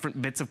uploading different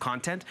bits of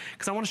content.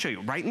 Because I want to show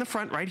you right in the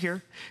front, right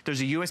here,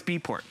 there's a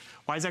USB port.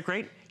 Why is that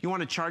great? You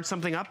want to charge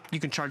something up, you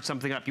can charge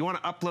something up. You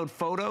want to upload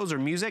photos or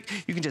music,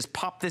 you can just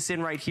pop this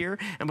in right here,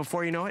 and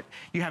before you know it,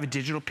 you have a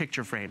digital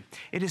picture frame.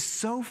 It is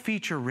so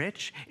feature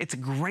rich, it's a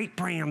great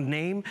brand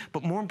name,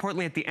 but more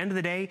importantly, at the end of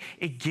the day,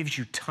 it gives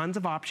you tons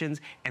of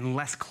options and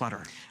less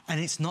clutter. And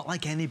it's not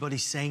like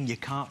anybody's saying you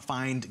can't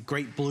find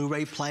great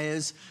Blu-ray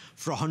players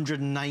for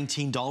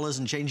 $119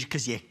 and change,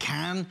 because you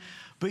can.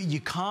 But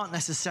you can't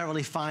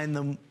necessarily find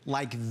them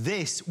like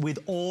this with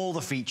all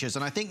the features.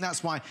 And I think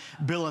that's why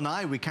Bill and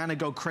I, we kind of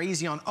go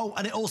crazy on, oh,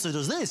 and it also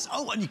does this.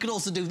 Oh, and you can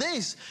also do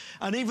this.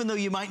 And even though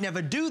you might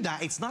never do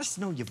that, it's nice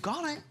to know you've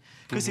got it.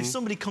 Because if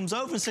somebody comes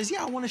over and says,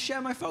 yeah, I want to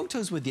share my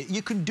photos with you,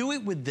 you can do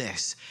it with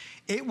this.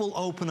 It will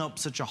open up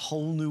such a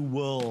whole new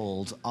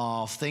world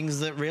of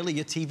things that really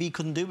your TV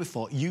couldn't do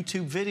before.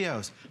 YouTube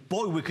videos.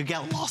 Boy, we could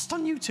get lost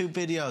on YouTube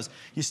videos.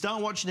 You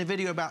start watching a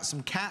video about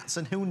some cats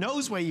and who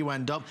knows where you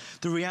end up.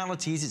 The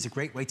reality is it's a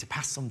great way to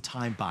pass some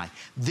time by.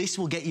 This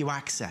will get you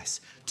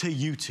access to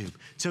YouTube,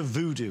 to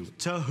Vudu,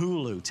 to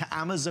Hulu, to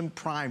Amazon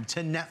Prime,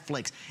 to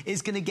Netflix.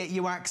 It's going to get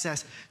you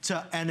access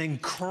to an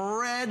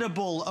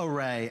incredible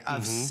array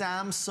of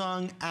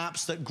Samsung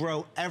apps that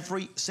grow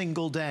every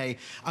single day.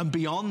 And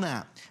beyond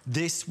that,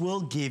 this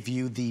will give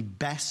you the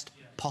best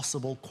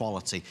possible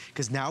quality,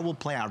 because now we'll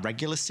play our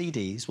regular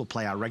CDs, we'll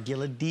play our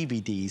regular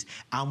DVDs,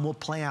 and we'll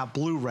play our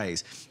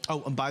Blu-rays.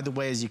 Oh, and by the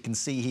way, as you can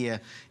see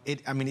here,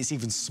 I mean, it's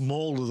even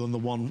smaller than the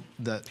one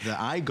that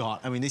I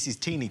got. I mean, this is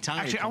teeny tiny.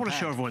 Actually, I want to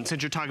show everyone,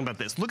 since you're talking about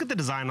this, look at the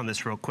design on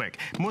this real quick.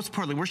 Most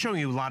importantly, we're showing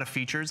you a lot of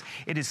features.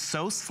 It is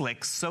so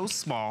slick, so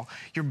small.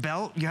 Your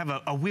belt, you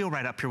have a wheel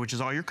right up here, which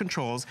is all your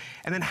controls.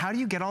 And then how do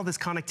you get all this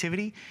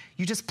connectivity?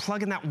 You just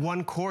plug in that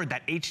one cord,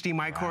 that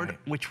HDMI cord,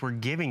 which we're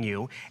giving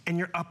you, and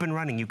you're up and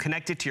running. You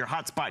connect it to your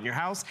hotspot in your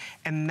house,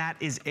 and that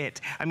is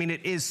it. I mean,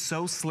 it is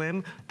so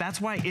slim.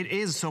 That's why it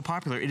is so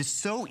popular. It is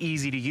so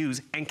easy to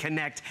use and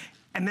connect,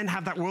 and then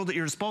have that world at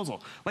your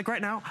disposal. Like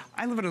right now,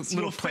 I live in a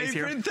little place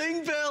here. Favorite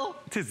thing, Bill?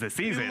 'Tis the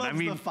season. I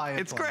mean,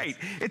 it's great.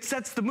 It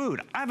sets the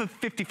mood. I have a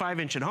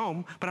 55-inch at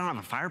home, but I don't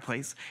have a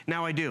fireplace.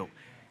 Now I do.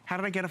 How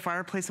did I get a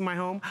fireplace in my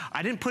home?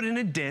 I didn't put in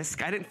a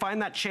disc. I didn't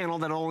find that channel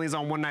that only is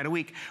on one night a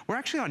week. We're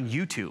actually on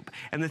YouTube.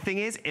 And the thing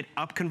is, it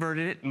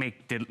up-converted it,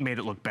 made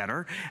it look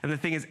better. And the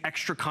thing is,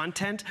 extra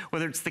content,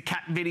 whether it's the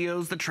cat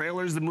videos, the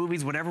trailers, the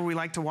movies, whatever we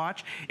like to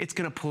watch, it's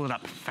gonna pull it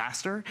up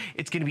faster.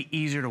 It's gonna be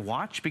easier to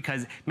watch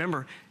because,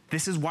 remember,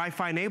 this is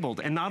Wi-Fi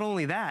enabled. And not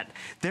only that,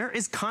 there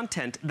is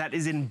content that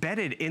is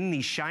embedded in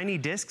these shiny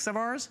discs of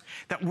ours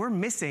that we're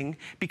missing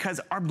because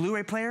our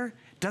Blu-ray player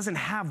doesn't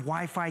have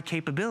Wi-Fi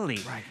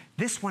capability. Right.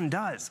 This one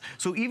does.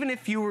 So even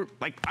if you were,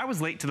 like, I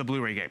was late to the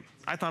Blu-ray game.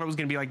 I thought it was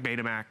gonna be like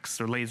Betamax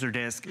or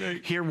Laserdisc.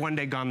 Right. Here one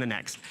day, gone the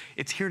next.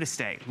 It's here to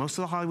stay. Most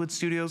of the Hollywood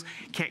studios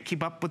can't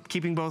keep up with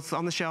keeping both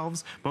on the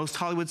shelves. Most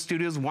Hollywood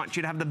studios want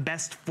you to have the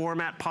best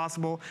format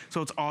possible,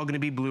 so it's all gonna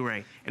be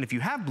Blu-ray. And if you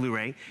have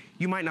Blu-ray,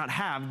 you might not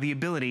have the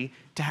ability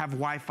to have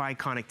Wi-Fi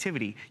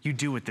connectivity. You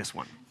do with this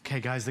one. Okay,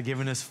 guys, they're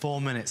giving us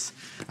 4 minutes.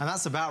 And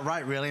that's about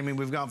right, really. I mean,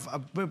 we've got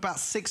about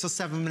 6 or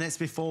 7 minutes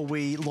before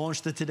we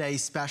launch the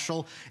Today's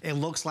Special. It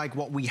looks like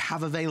what we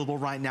have available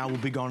right now will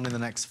be gone in the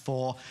next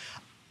 4.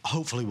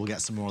 Hopefully we'll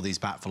get some more of these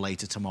back for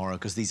later tomorrow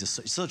because these are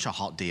such a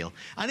hot deal.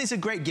 And it's a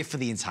great gift for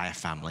the entire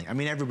family. I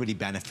mean, everybody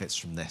benefits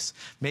from this.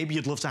 Maybe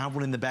you'd love to have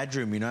one in the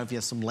bedroom, you know, if you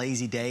have some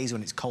lazy days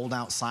when it's cold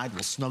outside,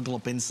 we'll snuggle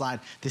up inside.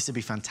 This would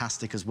be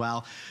fantastic as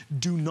well.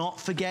 Do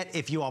not forget,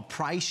 if you are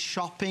price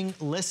shopping,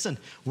 listen,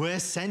 we're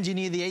sending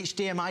you the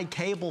HDMI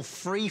cable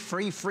free,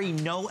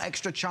 no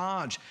extra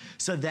charge.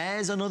 So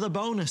there's another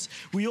bonus.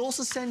 We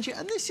also send you,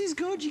 and this is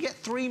good, you get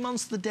 3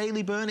 months of the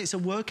Daily Burn. It's a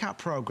workout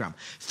program.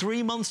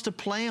 3 months to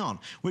play on,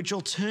 which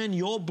will turn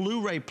your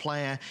Blu-ray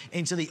player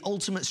into the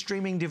ultimate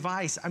streaming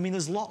device. I mean,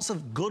 there's lots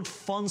of good,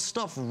 fun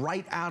stuff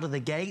right out of the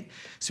gate.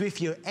 So if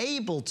you're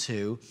able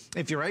to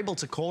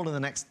call in the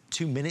next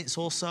 2 minutes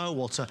or so,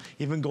 or to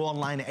even go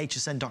online at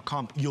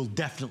hsn.com, you'll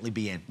definitely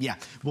be in. Yeah,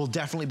 we'll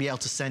definitely be able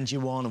to send you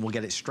one and we'll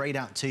get it straight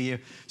out to you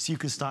so you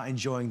can start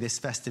enjoying this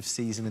festive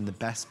season in the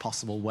best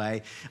possible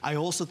way. I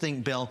also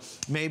think, Bill,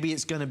 maybe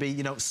it's gonna be,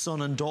 you know,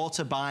 son and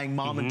daughter buying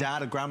mom and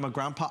dad or grandma,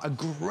 grandpa, a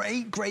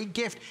great, great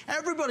gift.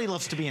 Everybody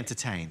loves to be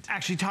entertained.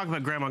 Actually, talk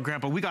about grandma and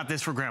grandpa. We got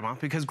this for grandma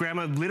because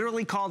grandma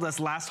literally called us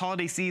last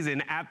holiday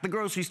season at the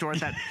grocery store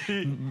at that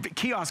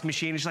kiosk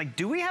machine. She's like,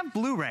 do we have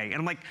Blu-ray? And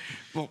I'm like,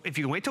 well, if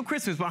you can wait till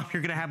Christmas, Mom,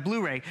 you're gonna have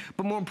Blu-ray.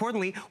 But more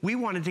importantly, we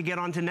wanted to get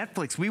onto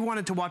Netflix. We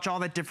wanted to watch all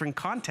that different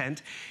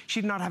content.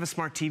 She did not have a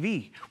smart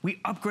TV.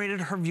 We upgraded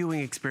her viewing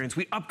experience.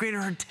 We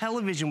upgraded her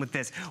television with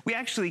this.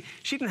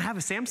 She didn't have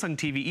a Samsung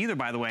TV either,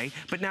 by the way,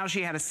 but now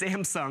she had a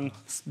Samsung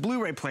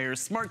Blu-ray player,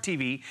 smart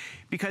TV,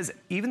 because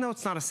even though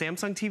it's not a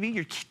Samsung TV,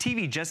 your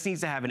TV just needs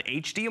to have an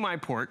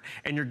HDMI port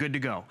and you're good to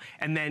go.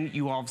 And then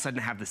you all of a sudden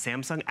have the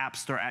Samsung App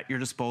Store at your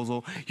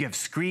disposal. You have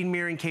screen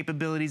mirroring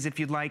capabilities if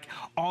you'd like.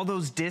 All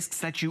those discs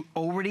that you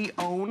already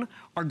own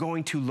are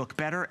going to look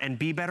better and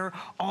be better.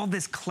 All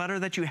this clutter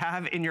that you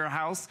have in your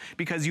house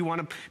because you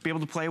want to be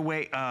able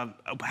to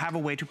have a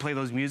way to play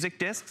those music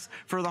discs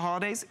for the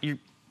holidays,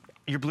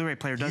 your Blu-ray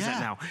player does that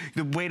now.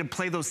 The way to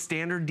play those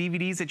standard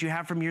DVDs that you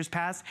have from years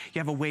past, you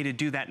have a way to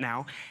do that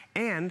now.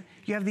 And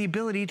you have the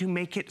ability to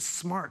make it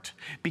smart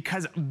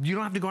because you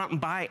don't have to go out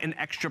and buy an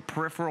extra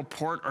peripheral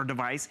port or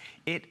device.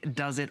 It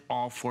does it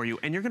all for you.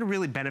 And you're gonna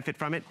really benefit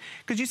from it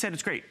because you said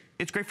it's great.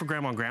 It's great for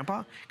grandma and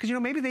grandpa because, you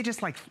know, maybe they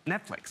just like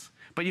Netflix.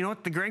 But you know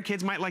what? The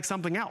grandkids might like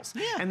something else.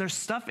 Yeah. And there's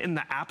stuff in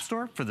the App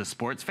Store for the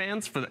sports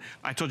fans,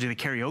 I told you the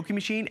karaoke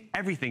machine,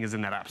 everything is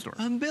in that App Store.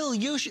 And Bill,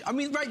 I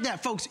mean, right there,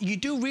 folks, you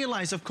do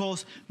realize, of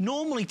course,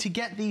 normally to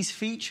get these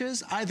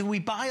features, either we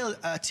buy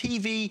a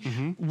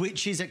TV,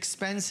 which is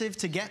expensive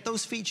to get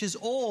those features,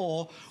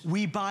 or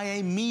we buy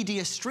a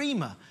media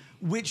streamer,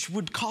 which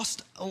would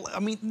cost, I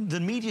mean,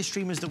 the media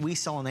streamers that we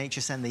sell on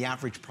HSN, the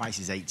average price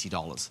is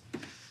 $80.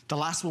 The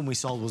last one we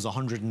sold was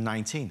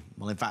 $119.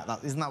 Well, in fact,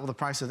 isn't that what the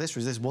price of this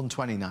was? Is this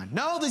 $129?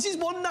 No, this is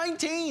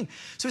 $119.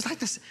 So it's like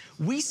this.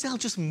 We sell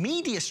just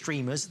media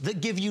streamers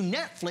that give you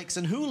Netflix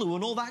and Hulu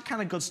and all that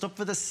kind of good stuff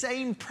for the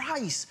same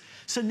price.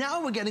 So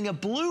now we're getting a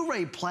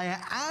Blu-ray player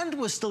and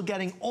we're still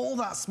getting all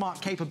that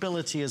smart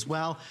capability as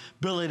well.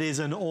 Bill, it is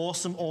an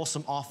awesome,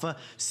 awesome offer.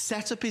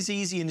 Setup is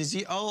easy and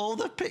easy. Oh,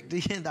 the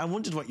picture. I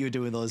wondered what you were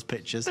doing with those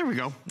pictures. There we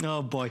go.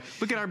 Oh, boy.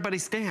 Look at our buddy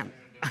Stan.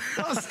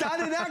 Oh,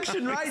 stand in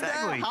action right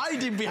there,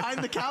 hiding behind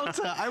the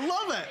counter. I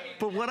love it.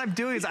 But what I'm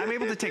doing is I'm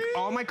able to take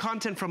all my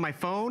content from my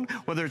phone,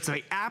 whether it's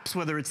the apps,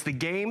 whether it's the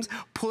games,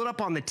 pull it up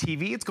on the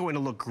TV. It's going to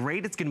look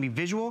great. It's going to be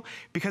visual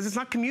because it's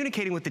not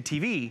communicating with the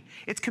TV.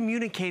 It's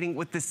communicating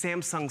with the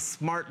Samsung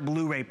Smart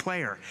Blu-ray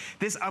player.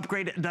 This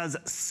upgrade does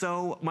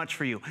so much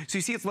for you. So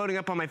you see it's loading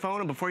up on my phone,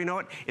 and before you know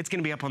it, it's going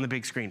to be up on the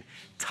big screen.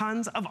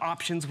 Tons of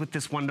options with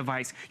this one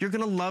device. You're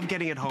going to love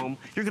getting it home.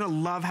 You're going to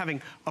love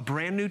having a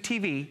brand new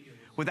TV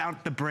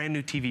without the brand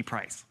new TV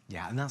price.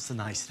 Yeah, and that's the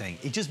nice thing.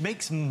 It just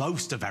makes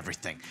most of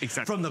everything.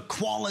 Exactly. From the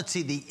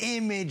quality, the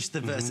image,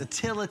 the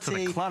versatility.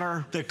 To the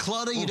clutter. The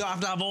clutter, you don't have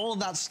to have all of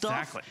that stuff.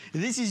 Exactly.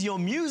 This is your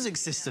music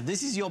system.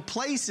 This is your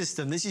play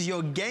system. This is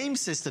your game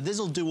system. This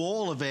will do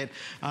all of it.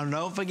 And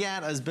don't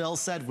forget, as Bill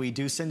said, we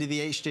do send you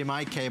the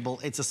HDMI cable.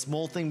 It's a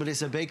small thing, but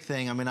it's a big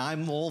thing. I mean,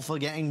 I'm all for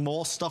getting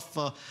more stuff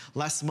for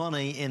less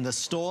money in the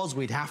stores.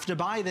 We'd have to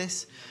buy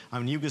this. I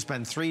mean, you can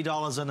spend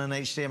 $3 on an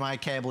HDMI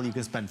cable. You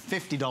can spend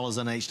 $50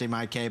 on an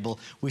HDMI cable.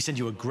 We send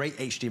you a great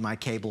HDMI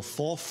cable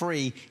for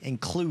free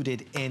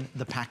included in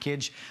the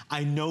package.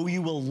 I know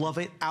you will love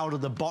it out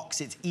of the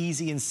box. It's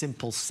easy and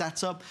simple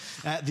setup.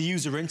 The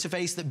user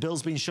interface that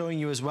Bill's been showing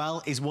you as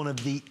well is one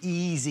of the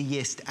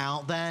easiest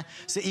out there.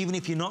 So even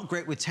if you're not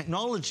great with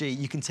technology,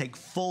 you can take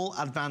full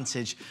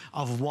advantage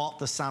of what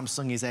the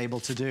Samsung is able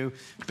to do.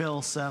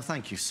 Bill, sir,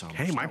 thank you so much.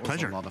 Hey, my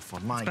pleasure. That was a lot of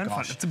fun. My gosh.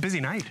 gosh. Fun. It's a busy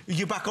night.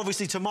 You're back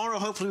obviously tomorrow.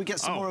 Hopefully we get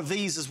some more of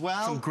these as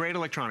well. Some great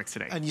electronics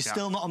today. And you're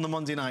still not on the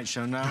Monday night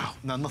show now?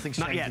 No, nothing's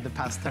Not changed yet. in the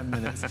past 10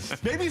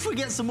 minutes. Maybe if we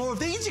get some more of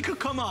these, you could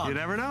come on. You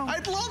never know.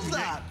 I'd love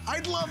that.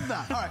 I'd love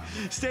that. All right,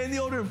 stay in the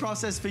ordering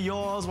process for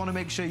yours. Want to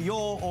make sure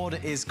your order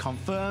is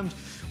confirmed.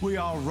 We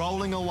are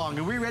rolling along.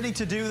 Are we ready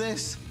to do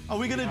this? Are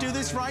we going to do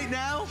this right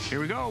now? Here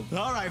we go.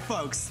 All right,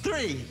 folks.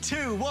 3,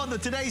 2, 1. The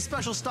today's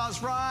special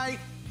starts right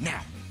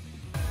now.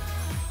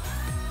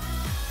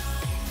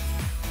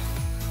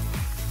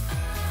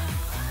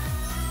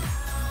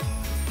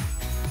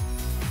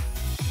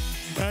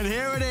 And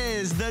here it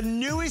is, the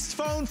newest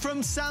phone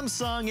from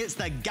Samsung. It's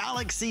the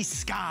Galaxy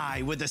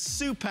Sky with a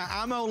super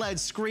AMOLED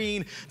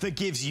screen that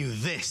gives you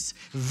this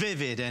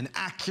vivid and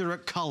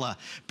accurate color.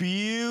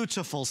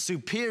 Beautiful,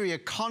 superior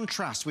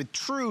contrast with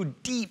true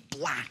deep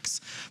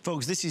blacks.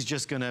 Folks, this is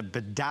just gonna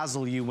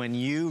bedazzle you when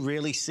you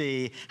really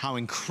see how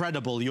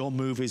incredible your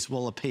movies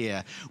will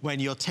appear. When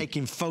you're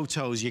taking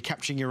photos, you're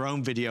capturing your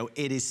own video,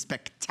 it is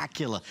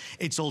spectacular.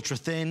 It's ultra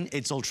thin,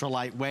 it's ultra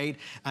lightweight,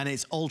 and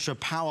it's ultra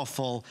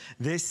powerful.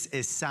 This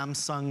is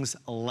Samsung's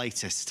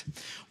latest.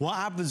 What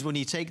happens when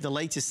you take the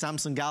latest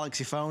Samsung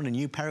Galaxy phone and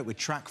you pair it with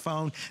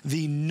TracFone,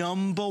 the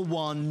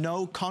 #1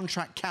 no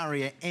contract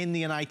carrier in the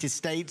United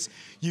States,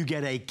 you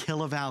get a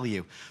killer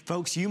value.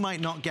 Folks, you might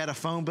not get a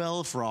phone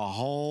bill for a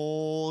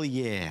whole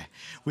year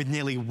with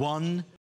nearly 1